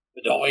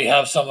 But don't we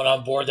have someone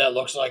on board that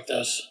looks like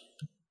this?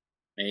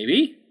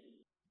 Maybe.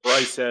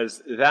 Bryce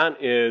says,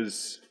 that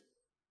is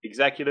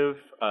Executive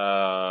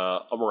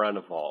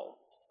Amarana Val,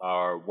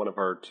 one of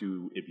our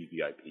 2 IBI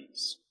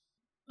VIPs.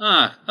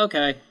 Ah,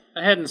 okay.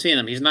 I hadn't seen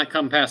him. He's not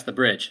come past the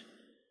bridge,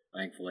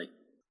 thankfully.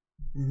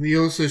 We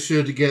also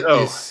should get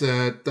Oh. this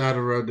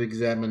data rod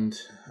examined.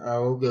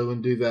 I'll go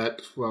and do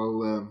that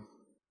while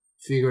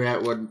figure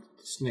out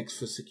what's next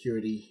for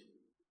security.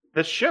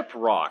 The ship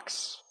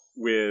rocks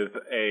with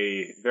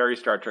a very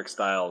Star Trek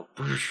style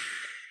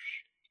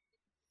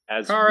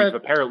as Kara- we've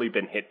apparently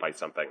been hit by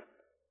something.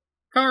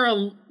 Kara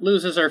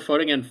loses her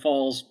footing and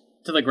falls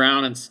to the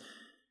ground and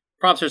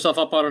props herself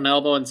up on an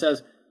elbow and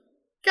says,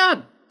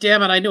 "God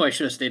damn it, I knew I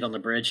should have stayed on the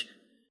bridge."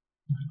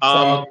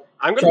 I'm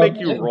going to make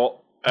you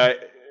roll. Hey,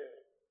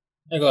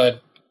 go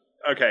ahead.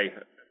 Okay,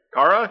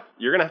 Kara,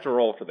 you're going to have to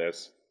roll for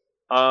this.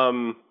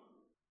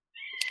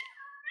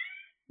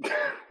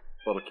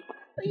 Little,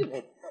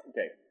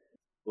 okay.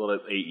 Little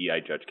AEI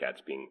Judge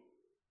Cat's being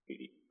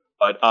greedy.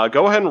 But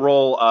go ahead and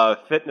roll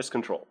fitness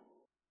control.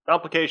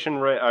 Complication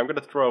I'm going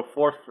to throw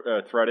 4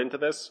 threat into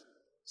this,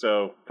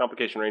 so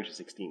complication range is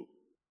 16.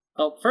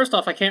 Well, first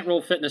off, I can't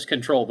roll fitness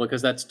control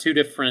because that's 2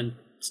 different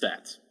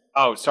stats.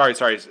 Oh, sorry.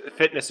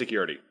 Fitness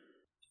security.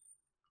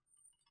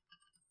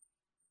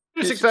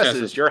 2 Two successes.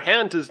 successes. Your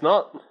hand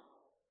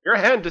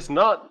does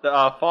not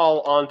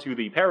fall onto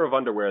the pair of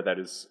underwear that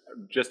is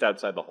just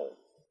outside the hole.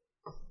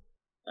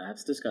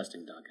 That's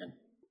disgusting, Duncan.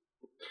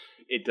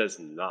 It does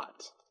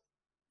not.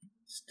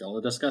 Still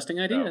a disgusting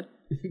idea.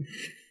 No.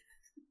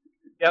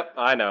 Yep,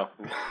 I know.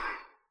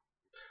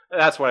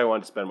 That's what I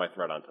wanted to spend my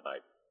threat on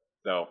tonight.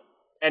 So,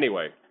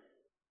 anyway,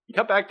 you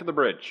cut back to the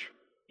bridge.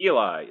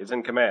 Eli is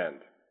in command.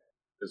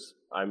 Because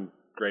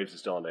Graves is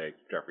still on a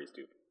Jeffrey's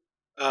tube.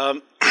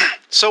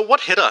 So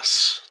what hit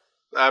us?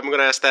 I'm going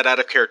to ask that out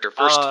of character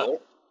first of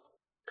all.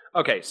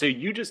 Okay, so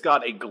you just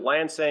got a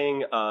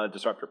glancing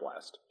disruptor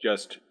blast.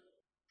 Just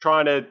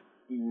trying to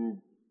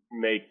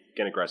make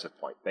an aggressive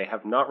point. They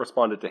have not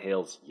responded to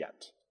hails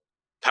yet.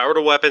 Power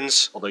to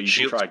weapons, Although you can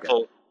shields try again.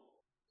 full,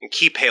 and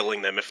keep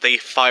hailing them. If they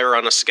fire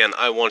on us again,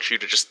 I want you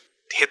to just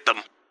hit them.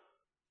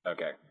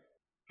 Okay.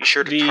 Be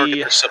sure to target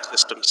their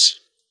subsystems.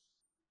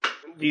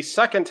 The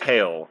second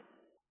hail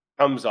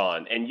comes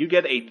on, and you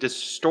get a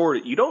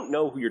distorted... You don't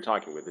know who you're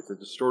talking with. It's a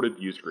distorted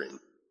view screen.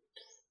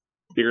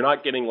 You're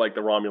not getting, like,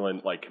 the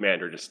Romulan, like,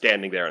 commander just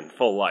standing there in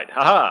full light.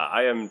 Haha,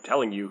 I am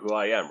telling you who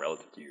I am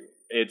relative to you.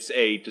 It's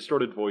a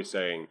distorted voice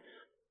saying,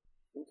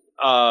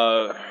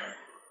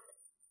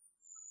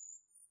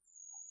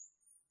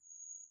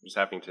 just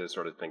having to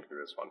sort of think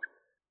through this one.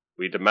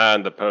 We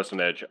demand the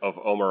personage of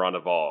Omeron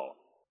Aval.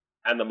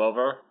 Hand them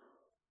over,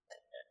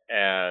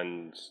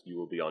 and you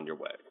will be on your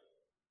way.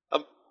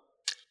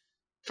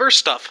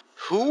 First off,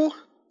 who?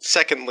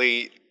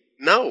 Secondly,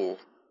 no.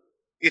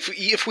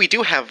 If we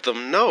do have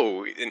them,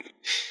 no. And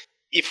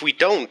if we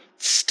don't,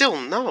 still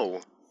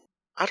no.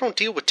 I don't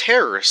deal with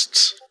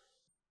terrorists.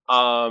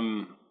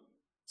 Sizik,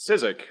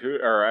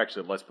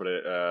 let's put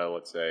it,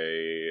 let's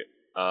say,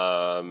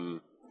 do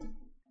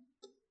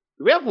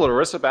we have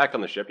Larissa back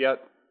on the ship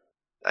yet?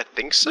 I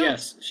think so.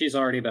 Yes, she's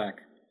already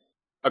back.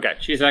 Okay,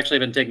 She's actually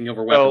been taking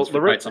over weapons for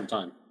quite some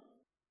time.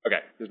 okay,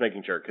 just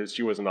making sure, because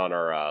she wasn't on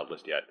our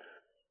list yet.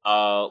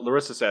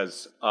 Larissa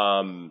says,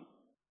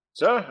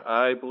 Sir,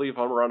 I believe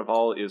Omeron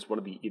Aval is one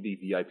of the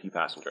VIP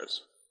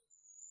passengers.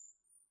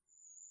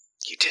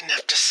 You didn't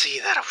have to say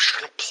that. I was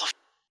trying to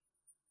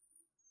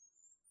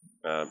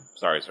bluff.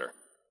 Sorry, sir.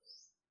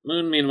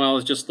 Moon, meanwhile,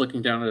 is just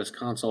looking down at his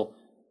console.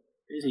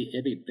 Crazy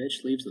Ibby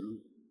bitch leaves the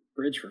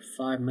bridge for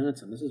 5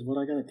 minutes, and this is what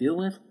I gotta deal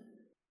with?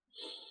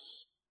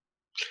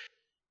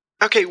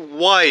 Okay,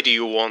 why do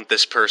you want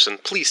this person?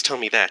 Please tell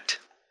me that.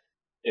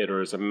 It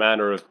is a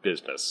matter of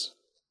business.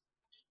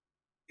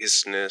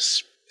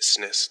 Business.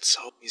 It's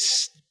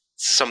always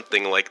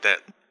something like that.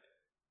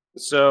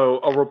 So,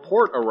 a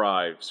report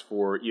arrives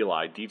for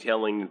Eli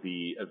detailing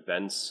the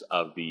events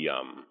of the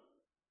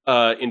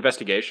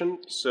investigation.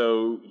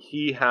 So,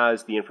 he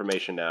has the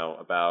information now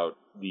about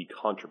the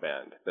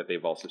contraband that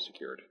they've also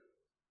secured.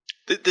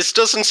 This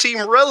doesn't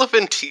seem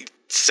relevant, he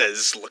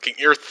says,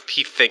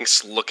 he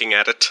thinks, looking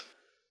at it.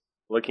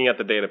 Looking at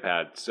the data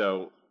pad,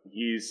 so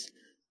he's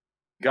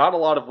got a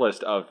lot of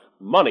list of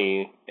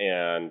money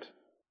and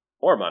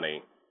more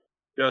money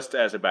just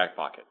as a back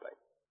pocket thing.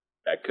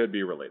 That could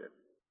be related.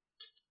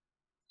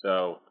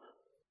 So,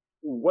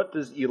 what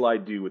does Eli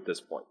do at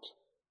this point?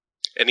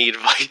 Any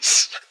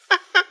advice?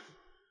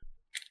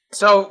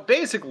 So,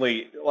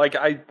 basically, like,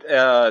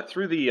 I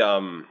threw the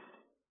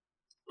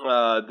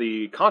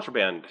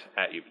contraband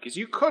at you, because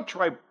you could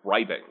try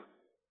bribing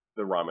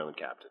the Romulan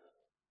captain.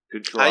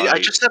 Could try... I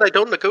just said I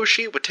don't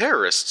negotiate with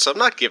terrorists. I'm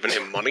not giving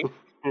him money.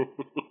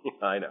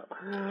 I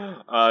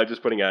know.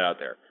 Just putting that out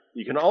there.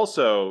 You can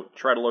also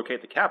try to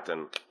locate the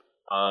captain.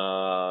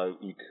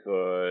 You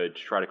could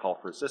try to call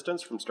for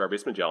assistance from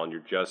Starbase Magellan.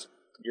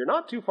 You're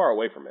not too far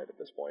away from it at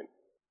this point.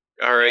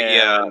 Alright,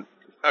 And-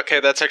 yeah. Okay,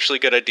 that's actually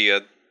a good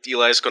idea.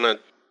 Eli's gonna,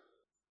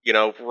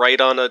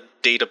 write on a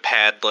data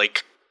pad,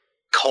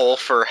 call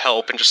for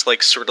help and just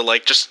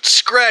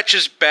scratch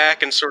his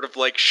back and sort of,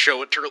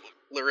 show it to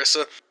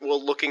Larissa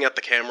while looking at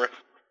the camera.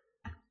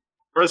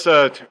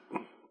 Marissa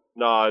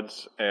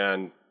nods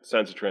and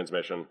sends a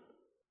transmission.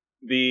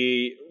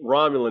 the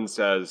Romulan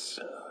says,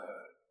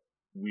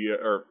 who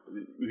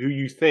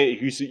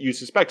you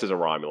suspect is a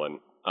Romulan,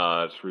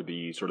 through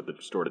the sort of the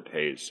distorted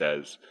page,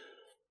 says,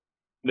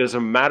 it is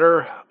a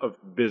matter of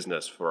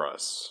business for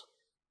us.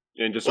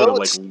 And just sort of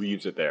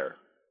leaves it there.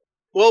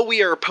 Well,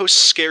 we are a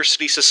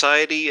post-scarcity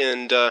society,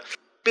 and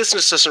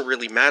business doesn't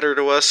really matter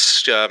to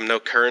us. No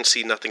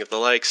currency, nothing of the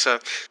like, so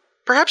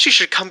perhaps you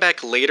should come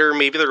back later.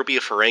 Maybe there'll be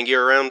a Ferengi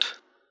around.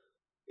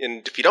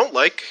 And if you don't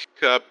like,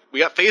 we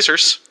got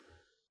phasers.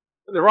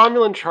 The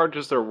Romulan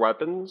charges their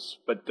weapons,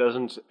 but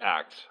doesn't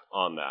act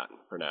on that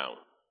for now.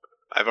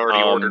 I've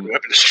already ordered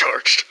weapons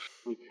charged.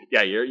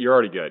 Yeah, you're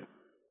already good.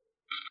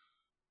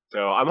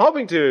 So I'm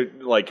hoping to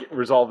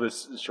resolve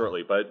this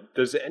shortly, but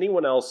does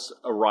anyone else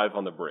arrive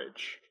on the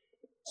bridge,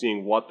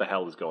 seeing what the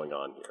hell is going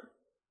on here?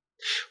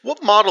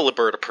 What model of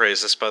bird of prey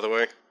is this, by the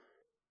way?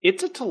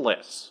 It's a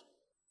Talis.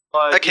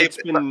 But Okay,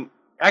 it's been...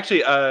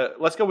 Actually,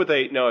 let's go with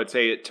it's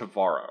a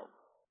Tavaro.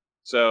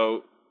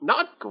 So,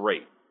 not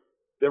great.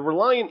 The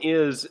Reliant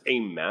is a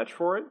match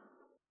for it,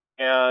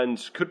 and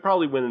could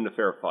probably win in a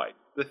fair fight.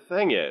 The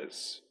thing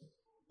is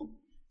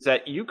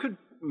that you could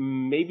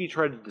maybe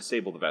try to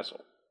disable the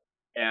vessel.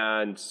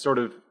 And sort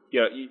of,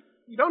 you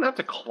don't have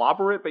to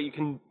clobber it, but you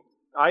can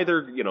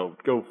either,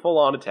 go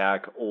full-on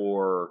attack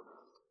or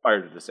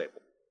fire to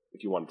disable,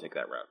 if you want to take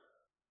that route.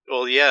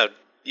 Well, yeah,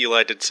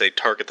 Eli did say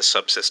target the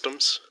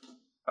subsystems.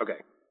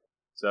 Okay.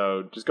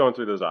 So, just going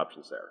through those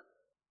options there.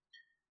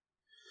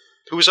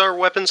 Who's our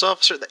weapons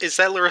officer? Is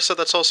that Larissa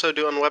that's also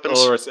doing weapons?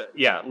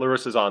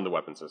 Larissa's on the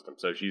weapon system,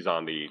 so she's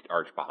on the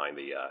arch behind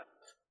the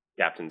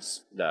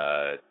captain's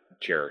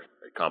chair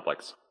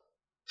complex.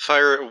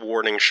 Fire a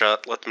warning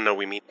shot, let them know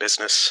we mean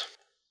business.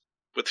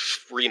 With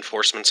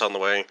reinforcements on the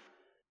way.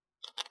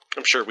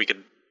 I'm sure we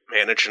could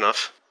manage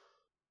enough.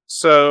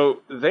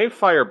 So, they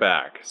fire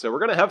back. So we're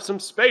gonna have some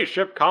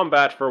spaceship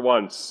combat for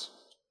once.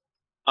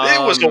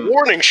 It was a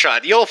warning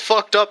shot, y'all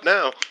fucked up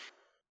now.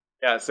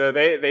 Yeah, so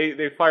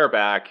they fire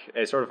back,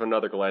 a sort of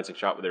another glancing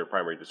shot with their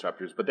primary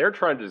disruptors, but they're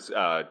trying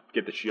to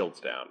get the shields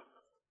down.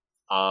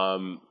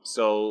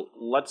 So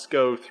let's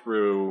go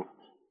through...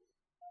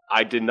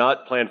 I did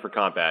not plan for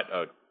combat.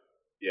 Oh,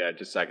 yeah,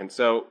 just a second.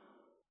 So...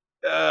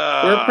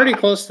 we're pretty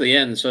close to the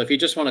end, so if you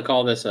just want to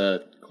call this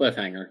a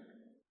cliffhanger.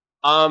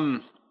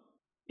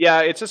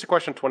 Yeah, it's just a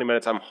question of 20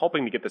 minutes. I'm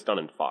hoping to get this done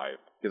in 5,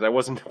 because I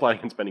wasn't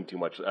planning on spending too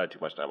much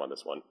time on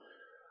this one.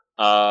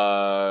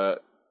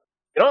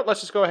 You know what? Let's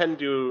just go ahead and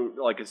do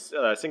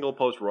a single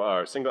post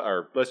or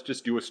let's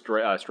just do a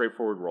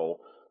straightforward roll.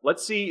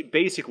 Let's see.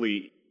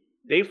 Basically,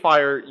 they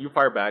fire, you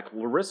fire back.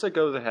 Larissa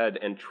goes ahead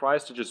and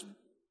tries to just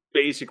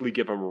basically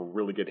give them a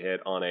really good hit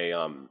on a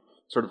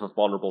sort of a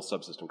vulnerable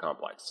subsystem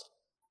complex.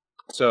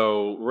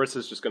 So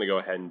Larissa's just going to go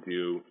ahead and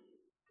do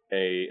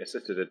a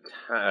assisted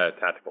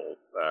tactical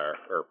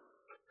or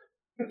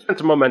spend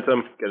some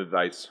momentum, get a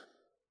dice.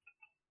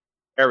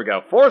 There we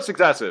go. 4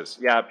 successes.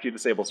 Yeah, she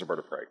disables her bird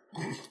of prey.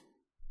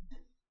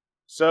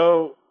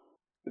 So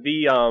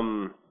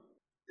the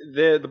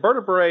bird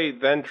of prey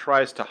then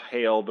tries to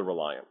hail the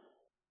Reliant.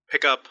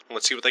 Pick up.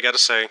 Let's see what they got to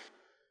say.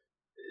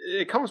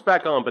 It comes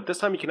back on, but this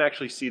time you can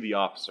actually see the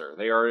officer.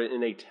 They are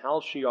in a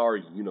Tal Shiar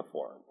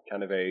uniform,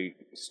 kind of a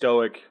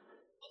stoic,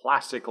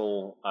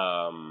 classical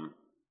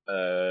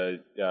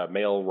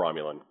male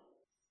Romulan,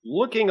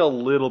 looking a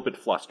little bit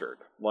flustered.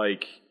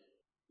 Like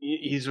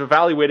he's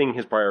evaluating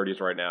his priorities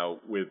right now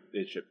with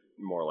his ship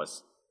more or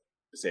less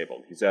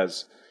disabled. He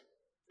says,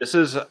 "This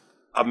is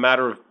a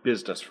matter of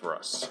business for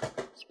us.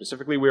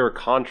 Specifically, we were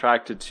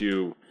contracted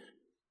to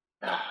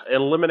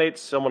eliminate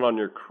someone on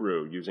your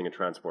crew using a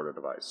transporter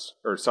device,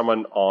 or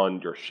someone on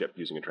your ship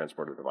using a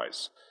transporter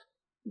device.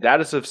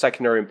 That is of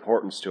secondary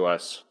importance to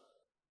us,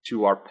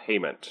 to our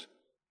payment."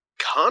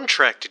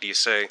 Contracted, you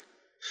say?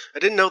 I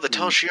didn't know the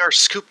Tal Shiar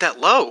scooped that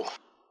low.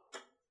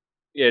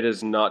 It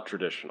is not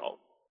traditional.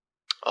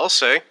 I'll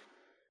say.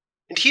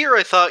 And here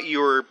I thought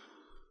you were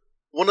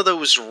one of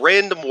those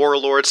random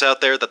warlords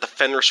out there that the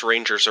Fenris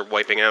Rangers are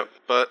wiping out,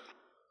 but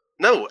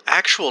no,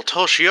 actual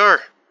Tal Shiar.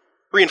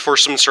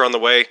 Reinforcements are on the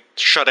way.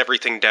 Shut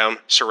everything down.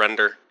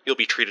 Surrender. You'll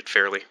be treated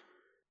fairly.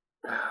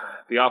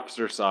 The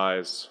officer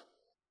sighs,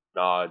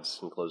 nods,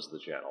 and closes the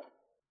channel.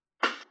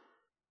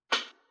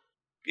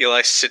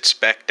 Eli sits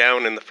back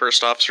down in the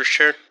first officer's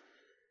chair.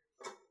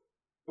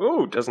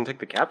 Ooh, doesn't take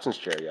the captain's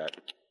chair yet.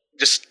 He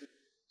just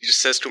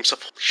says to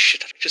himself, "Holy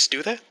shit, did I just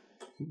do that?"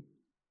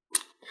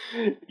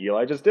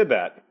 Eli just did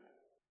that.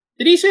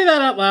 Did he say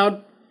that out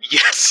loud?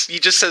 Yes, he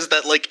just says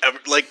that like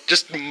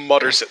just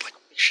mutters it like,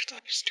 "Holy shit, did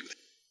I just do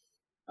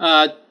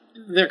that?"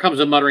 There comes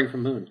a muttering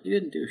from Moon. You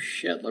didn't do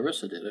shit.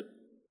 Larissa did it.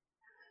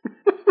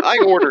 I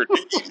ordered.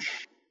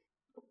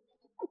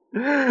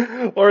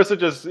 Larissa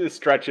just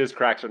stretches,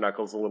 cracks her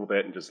knuckles a little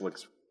bit, and just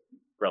looks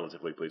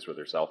relatively pleased with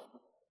herself.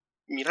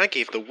 I mean, I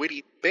gave the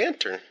witty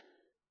banter.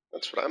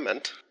 That's what I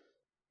meant.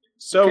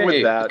 So okay,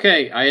 with that...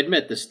 Okay, I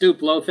admit, the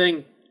stoop low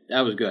thing,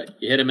 that was good.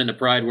 You hit him in the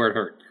pride where it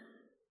hurt.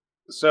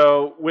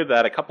 So with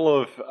that, a couple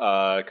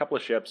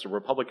of ships, a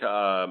Republic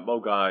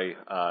Mogai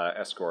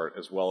escort,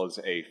 as well as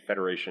a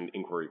Federation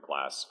Inquiry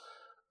class,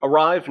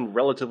 arrive in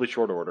relatively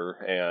short order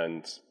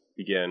and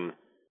begin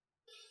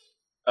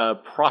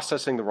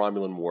processing the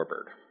Romulan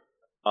warbird.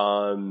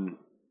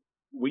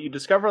 What you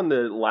discover on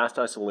the last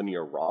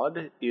isolinear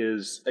rod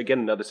is, again,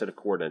 another set of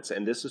coordinates,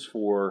 and this is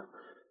for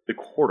the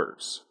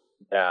quarters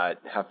that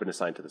have been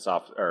assigned to the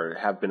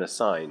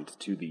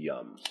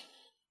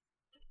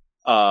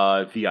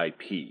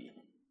VIP.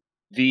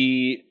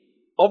 The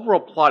overall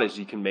plot, as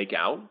you can make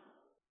out,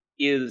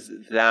 is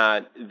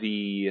that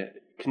the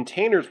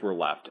containers were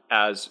left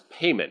as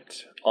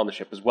payment on the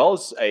ship, as well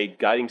as a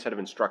guiding set of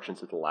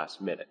instructions at the last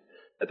minute,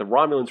 that the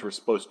Romulans were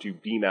supposed to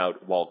beam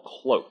out while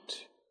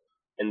cloaked,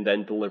 and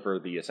then deliver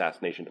the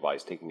assassination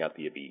device, taking out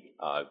the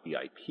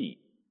VIP.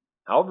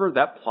 However,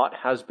 that plot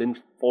has been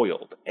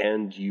foiled,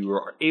 and you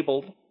are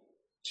able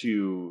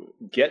to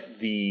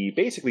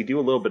basically do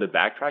a little bit of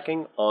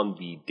backtracking on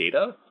the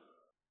data,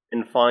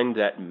 and find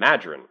that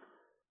Madron,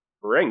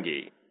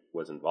 Ferengi,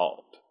 was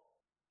involved.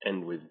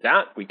 And with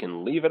that, we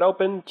can leave it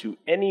open to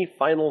any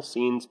final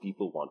scenes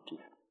people want to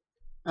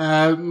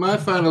have. My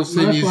final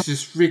scene is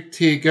just Rick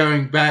here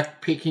going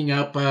back, picking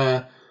up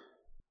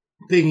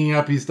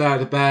his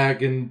data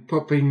bag and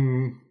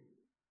popping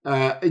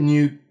a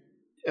new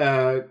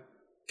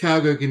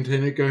cargo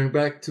container, going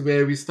back to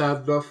where we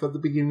started off at the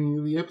beginning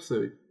of the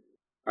episode.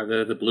 Are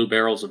there the blue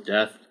barrels of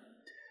death?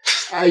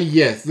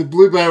 Yes, the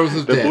blue barrels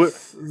of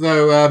death.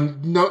 Though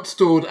not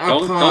stored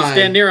up high. Don't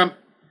stand near them.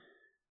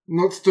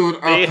 Not stored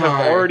up high.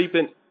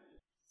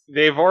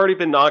 They've already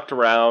been knocked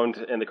around,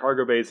 and the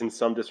cargo bay is in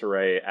some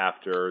disarray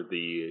after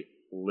the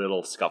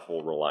little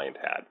scuffle Reliant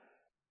had.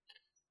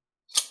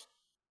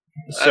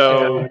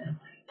 So,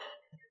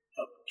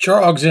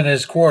 Chorog's in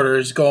his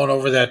quarters going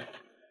over that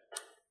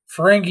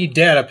Ferengi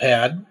data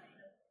pad,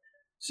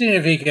 seeing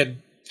if he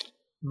could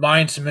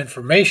mine some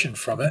information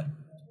from it.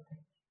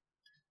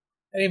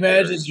 And he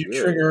manages to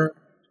trigger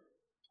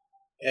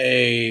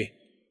a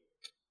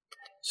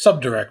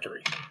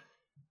subdirectory.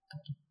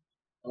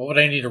 What would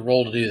I need to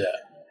roll to do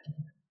that?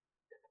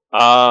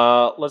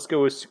 Let's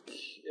go with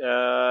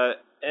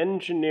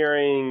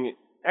engineering.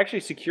 Actually,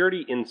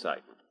 security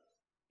insight.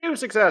 2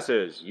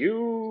 successes.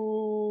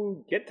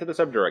 You get to the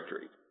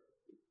subdirectory.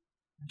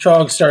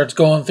 Chog starts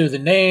going through the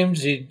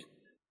names. He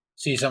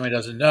sees some he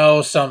doesn't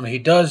know, some he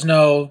does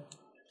know.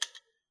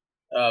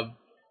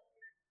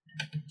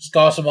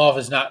 Skosimov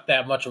is not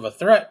that much of a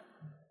threat.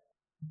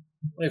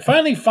 But he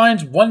finally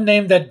finds one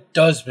name that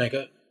does make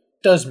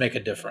a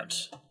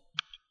difference.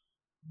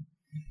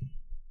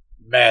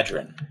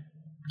 Madron.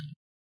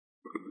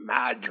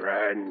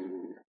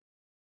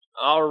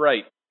 All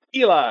right,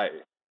 Eli.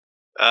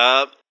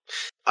 I'm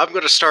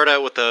going to start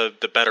out with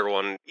the better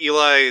one.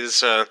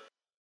 Eli's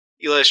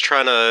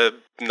trying to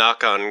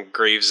knock on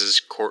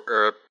Graves'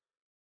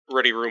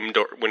 ready room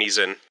door when he's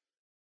in.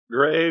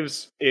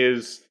 Graves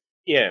is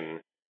in,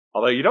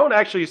 although you don't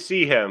actually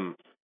see him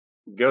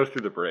go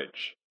through the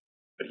bridge,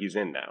 but he's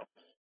in now.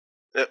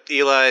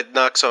 Eli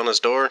knocks on his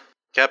door.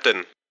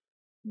 Captain.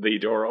 The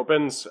door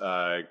opens.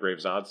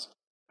 Graves nods.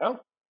 Oh,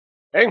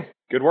 hey,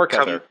 good work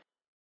out there.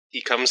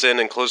 He comes in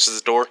and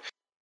closes the door.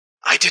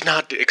 I did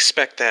not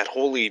expect that.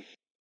 Holy...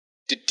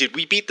 Did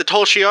we beat the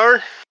Tal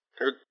Shiar?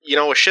 Or,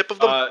 a ship of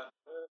them?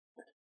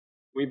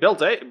 We beat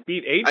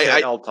 8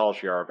 Tal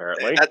Shiar,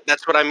 apparently.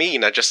 That's what I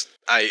mean.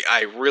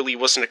 I really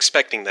wasn't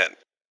expecting that.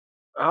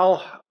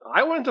 Well,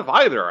 I wouldn't have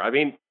either. I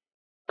mean,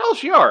 Tal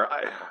Shiar.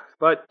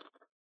 But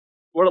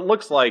what it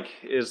looks like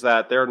is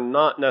that they're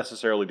not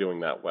necessarily doing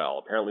that well.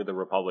 Apparently the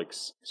Republic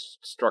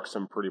struck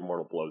some pretty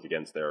mortal blows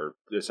against their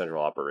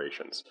central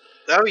operations.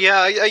 Oh yeah,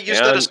 I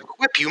used that as a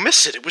quip. You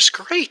missed it. It was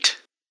great.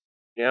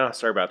 Yeah,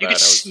 sorry about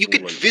that. You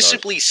could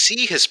visibly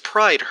see his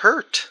pride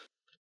hurt.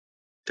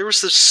 There was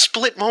this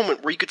split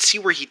moment where you could see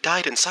where he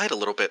died inside a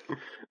little bit.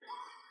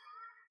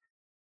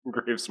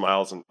 Graves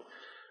smiles and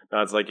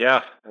nods like,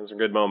 yeah, those are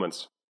good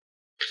moments.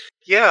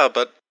 Yeah,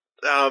 but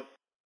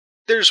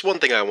there's one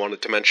thing I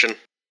wanted to mention.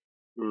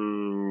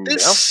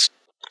 This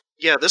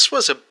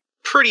was a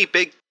pretty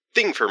big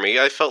thing for me.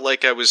 I felt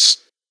like I was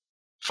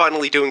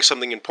finally doing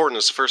something important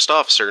as a first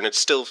officer, and it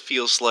still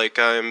feels like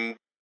I'm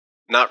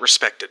not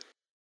respected.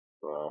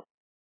 Well,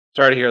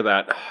 sorry to hear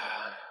that.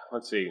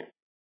 Let's see.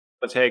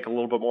 Let's take a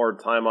little bit more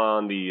time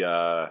on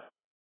the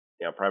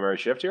primary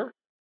shift here.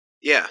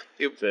 Yeah.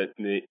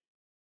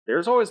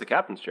 There's always the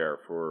captain's chair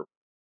for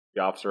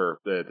the officer,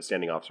 the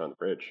standing officer on the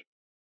bridge.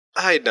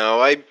 I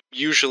know. I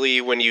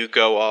usually, when you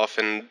go off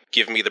and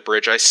give me the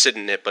bridge, I sit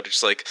in it, but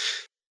it's like...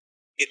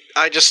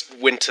 I just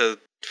went to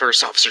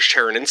first officer's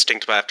chair in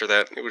instinct after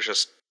that. It was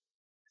just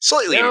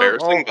slightly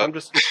embarrassing. Well,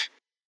 but...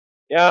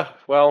 Yeah,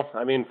 well,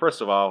 I mean, first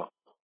of all,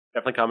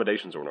 definitely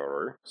accommodations were in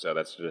order, so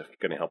that's just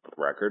going to help with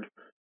the record.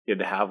 You had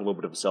to have a little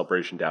bit of a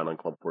celebration down on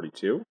Club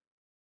 42.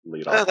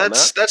 Lead off on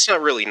that. That's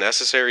not really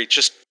necessary.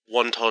 Just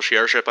one Tal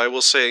Shiar ship. I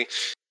will say,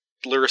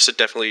 Larissa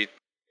definitely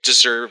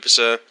deserves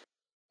a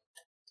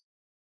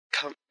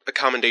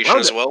commendation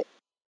as well.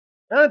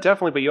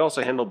 Definitely, but you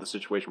also handled the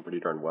situation pretty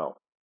darn well.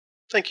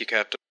 Thank you,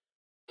 Captain.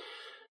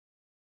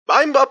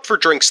 I'm up for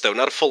drinks, though.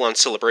 Not a full-on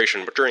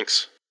celebration, but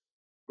drinks.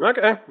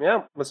 Okay,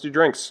 yeah, let's do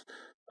drinks.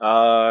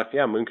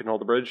 Yeah, Moon can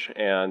hold the bridge,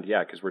 and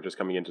yeah, because we're just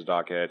coming into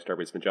dock at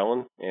Starbase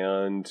Magellan,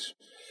 and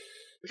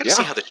We gotta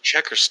see how the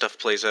checker stuff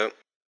plays out.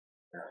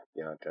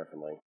 yeah,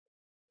 definitely.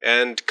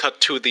 And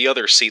cut to the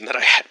other scene that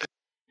I had.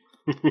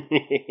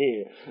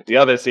 The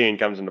other scene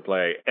comes into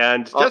play,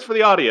 and just for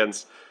the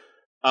audience,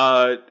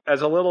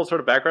 as a little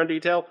sort of background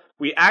detail,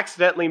 we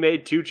accidentally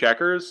made 2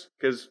 checkers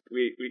because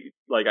we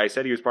like I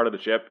said he was part of the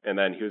ship, and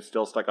then he was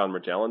still stuck on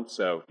Magellan.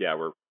 So yeah,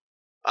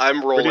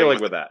 I'm we're rolling dealing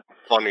with with that.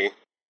 funny.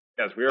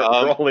 Yes, we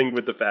are rolling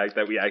with the fact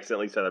that we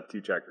accidentally set up 2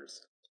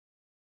 checkers.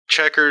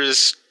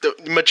 Checkers, the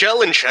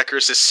Magellan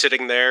Checkers is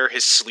sitting there,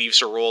 his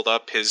sleeves are rolled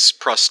up, his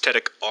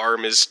prosthetic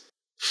arm is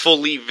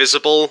fully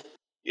visible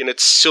in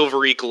its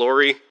silvery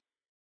glory.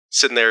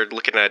 Sitting there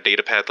looking at a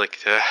datapad like,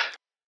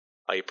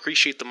 I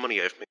appreciate the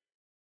money I've made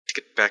to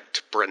get back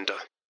to Brenda.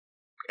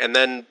 And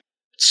then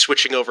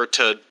switching over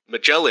to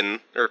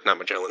Magellan, or not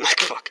Magellan,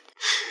 fuck,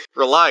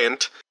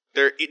 Reliant,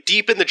 they're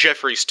deep in the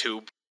Jeffries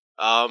tube.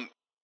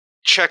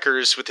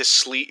 Checkers with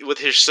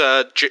his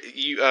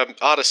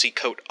Odyssey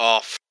coat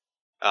off.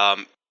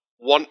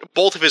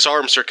 Both of his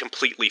arms are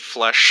completely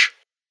flesh.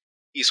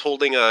 He's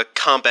holding a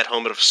combat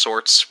helmet of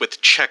sorts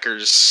with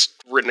checkers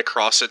written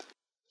across it,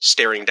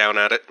 staring down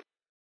at it.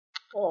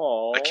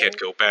 Aww. I can't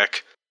go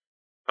back.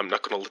 I'm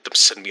not gonna let them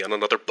send me on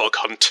another bug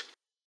hunt.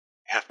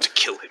 I have to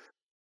kill him.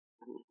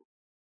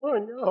 Oh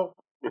no.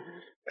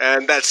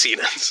 And that scene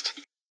ends.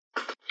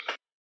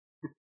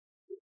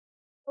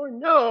 Oh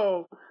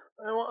no.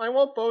 I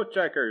want both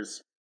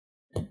checkers.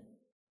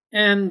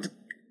 And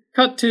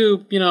cut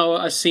to,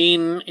 a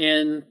scene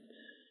in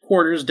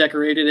quarters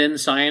decorated in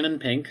cyan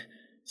and pink.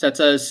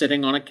 Setsa is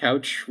sitting on a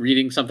couch,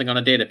 reading something on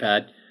a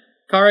datapad.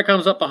 Kara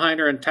comes up behind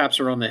her and taps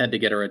her on the head to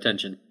get her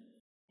attention.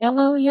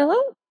 Yellow?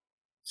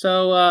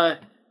 So,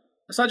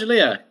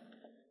 Sajalia,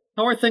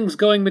 how are things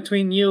going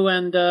between you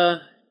and,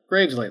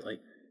 Graves lately?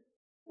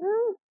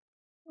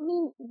 I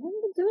mean, I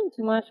haven't been doing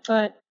too much,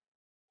 but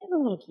it's a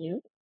little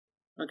cute.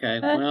 Okay,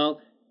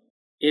 well,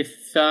 if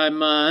I'm,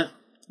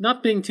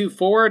 not being too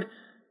forward,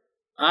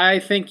 I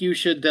think you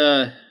should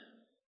go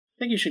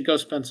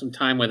spend some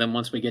time with him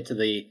once we get to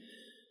the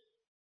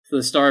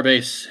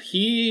starbase.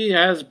 He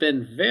has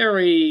been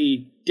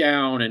very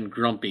down and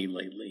grumpy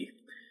lately.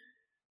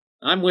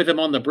 I'm with him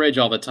on the bridge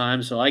all the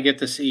time, so I get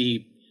to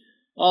see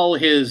all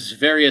his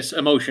various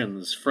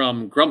emotions,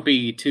 from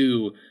grumpy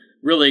to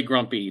really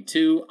grumpy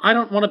to I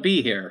don't want to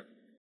be here.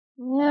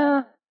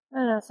 Yeah, I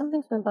don't know,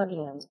 something's been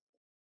bugging him.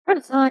 Try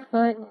to talk,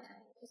 but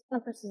just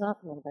tempers is off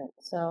a little bit.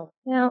 So,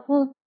 yeah,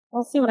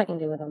 I'll see what I can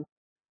do with him.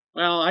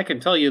 Well, I can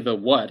tell you the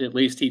what, at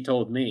least he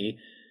told me.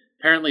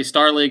 Apparently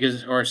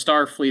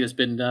Starfleet has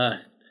been,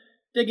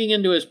 digging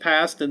into his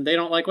past, and they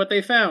don't like what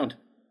they found.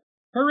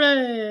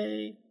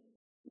 Hooray!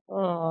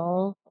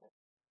 Oh,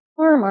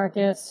 poor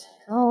Marcus.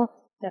 I'll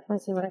definitely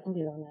see what I can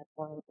do on that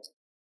point.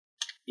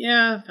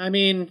 Yeah, I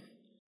mean,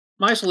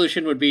 my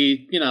solution would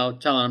be,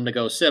 telling him to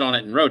go sit on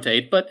it and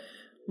rotate, but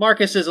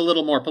Marcus is a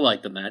little more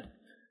polite than that.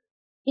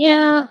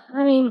 Yeah,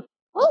 I mean,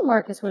 old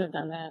Marcus would have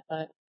done that,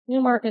 but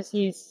new Marcus,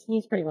 he's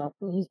pretty well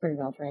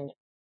trained.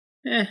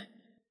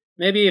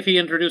 Maybe if he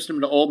introduced him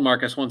to old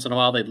Marcus once in a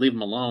while, they'd leave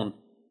him alone.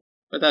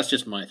 But that's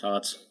just my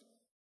thoughts.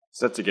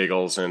 Setsa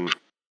giggles and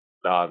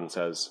nods and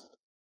says,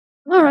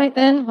 All right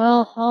then.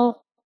 Well,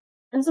 I'll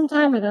spend some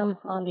time with him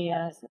on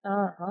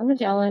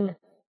Magellan.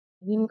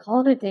 We can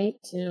call it a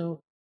date to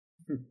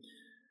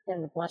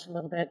and watch a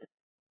little bit.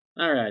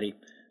 Alrighty.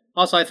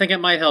 Also, I think it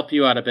might help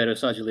you out a bit,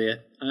 Osajulia.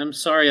 I'm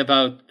sorry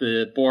about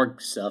the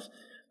Borg stuff.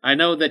 I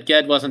know that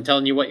Ged wasn't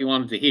telling you what you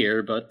wanted to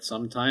hear, but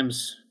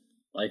sometimes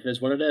life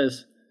is what it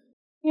is.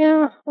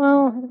 Yeah,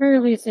 well, at the very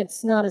least,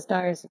 it's not as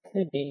dire as it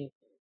could be.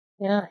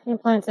 Yeah,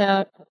 implants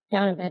out,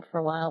 down in bed for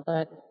a while,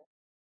 but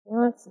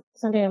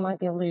someday I might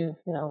be able to,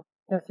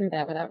 go through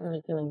that without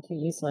really feeling too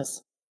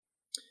useless.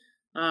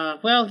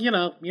 Well,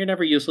 you're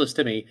never useless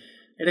to me.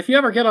 And if you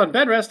ever get on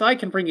bed rest, I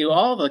can bring you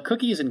all the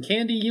cookies and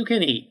candy you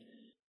can eat.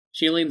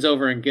 She leans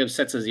over and gives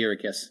Setsa's ear a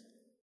kiss.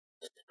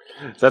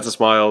 Setsa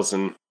smiles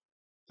and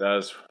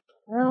says,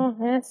 Well,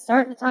 it's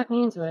starting to talk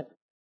me into it.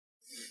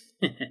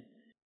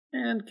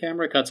 And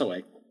camera cuts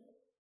away.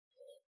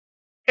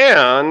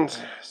 And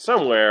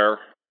somewhere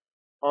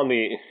on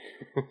the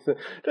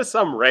just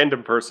some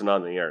random person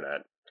on the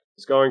internet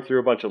is going through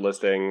a bunch of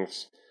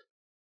listings.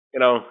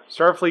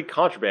 Starfleet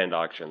contraband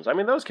auctions. I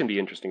mean, those can be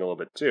interesting a little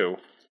bit too.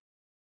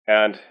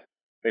 And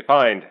they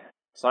find a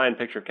signed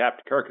picture of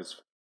Captain Kirk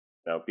is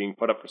being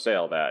put up for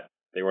sale that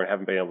they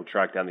haven't been able to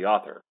track down the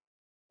author,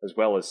 as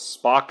well as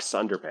Spock's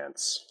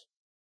underpants.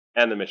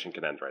 And the mission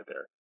can end right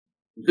there.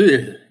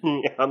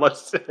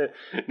 Unless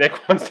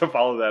Nick wants to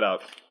follow that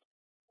up.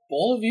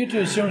 Bold of you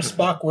to assume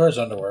Spock wears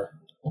underwear.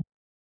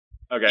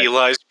 Okay.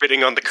 Eli's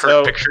bidding on the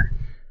Kirk picture.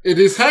 It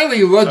is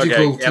highly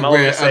logical Okay, to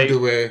wear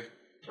underwear.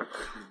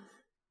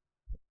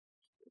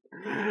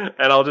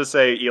 And I'll just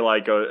say Eli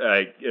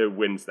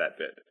wins that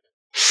bid.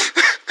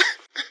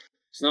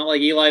 It's not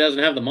like Eli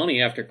doesn't have the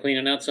money after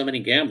cleaning out so many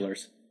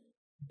gamblers.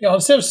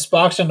 Instead of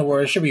Spock's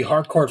underwear, it should be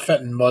Hardcore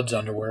Fenton Mudd's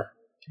underwear.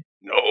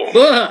 No.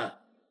 Blah!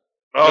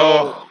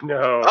 Oh,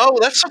 no. Oh,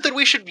 that's something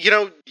we should,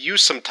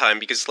 use sometime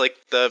because, like,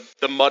 the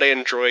mud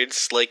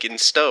androids, like in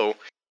Stowe,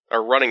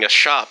 are running a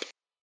shop,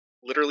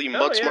 literally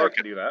Mud's I Market.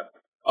 can do that.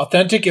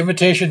 Authentic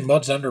imitation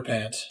Mud's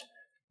underpants.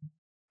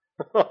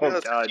 Oh, Yeah,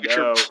 that's a God, future-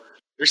 no.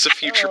 There's a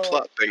future Oh.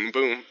 plot thing.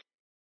 Boom.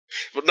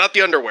 But not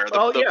the underwear. We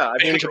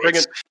can bring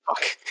in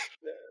Fuck.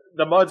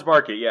 the Mud's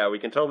Market. Yeah, we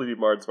can totally do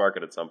Mud's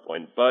Market at some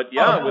point. But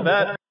yeah, with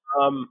that,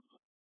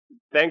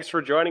 thanks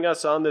for joining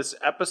us on this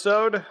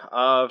episode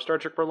of Star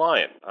Trek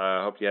Reliant.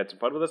 I hope you had some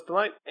fun with us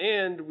tonight,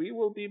 and we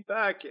will be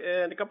back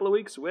in a couple of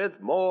weeks with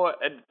more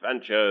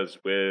adventures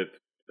with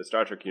the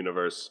Star Trek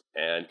universe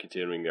and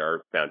continuing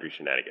our Boundary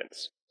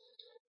shenanigans.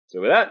 So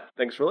with that,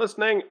 thanks for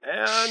listening,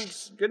 and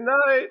good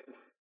night.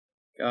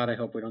 God, I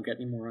hope we don't get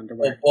any more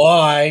underwear.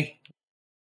 Bye.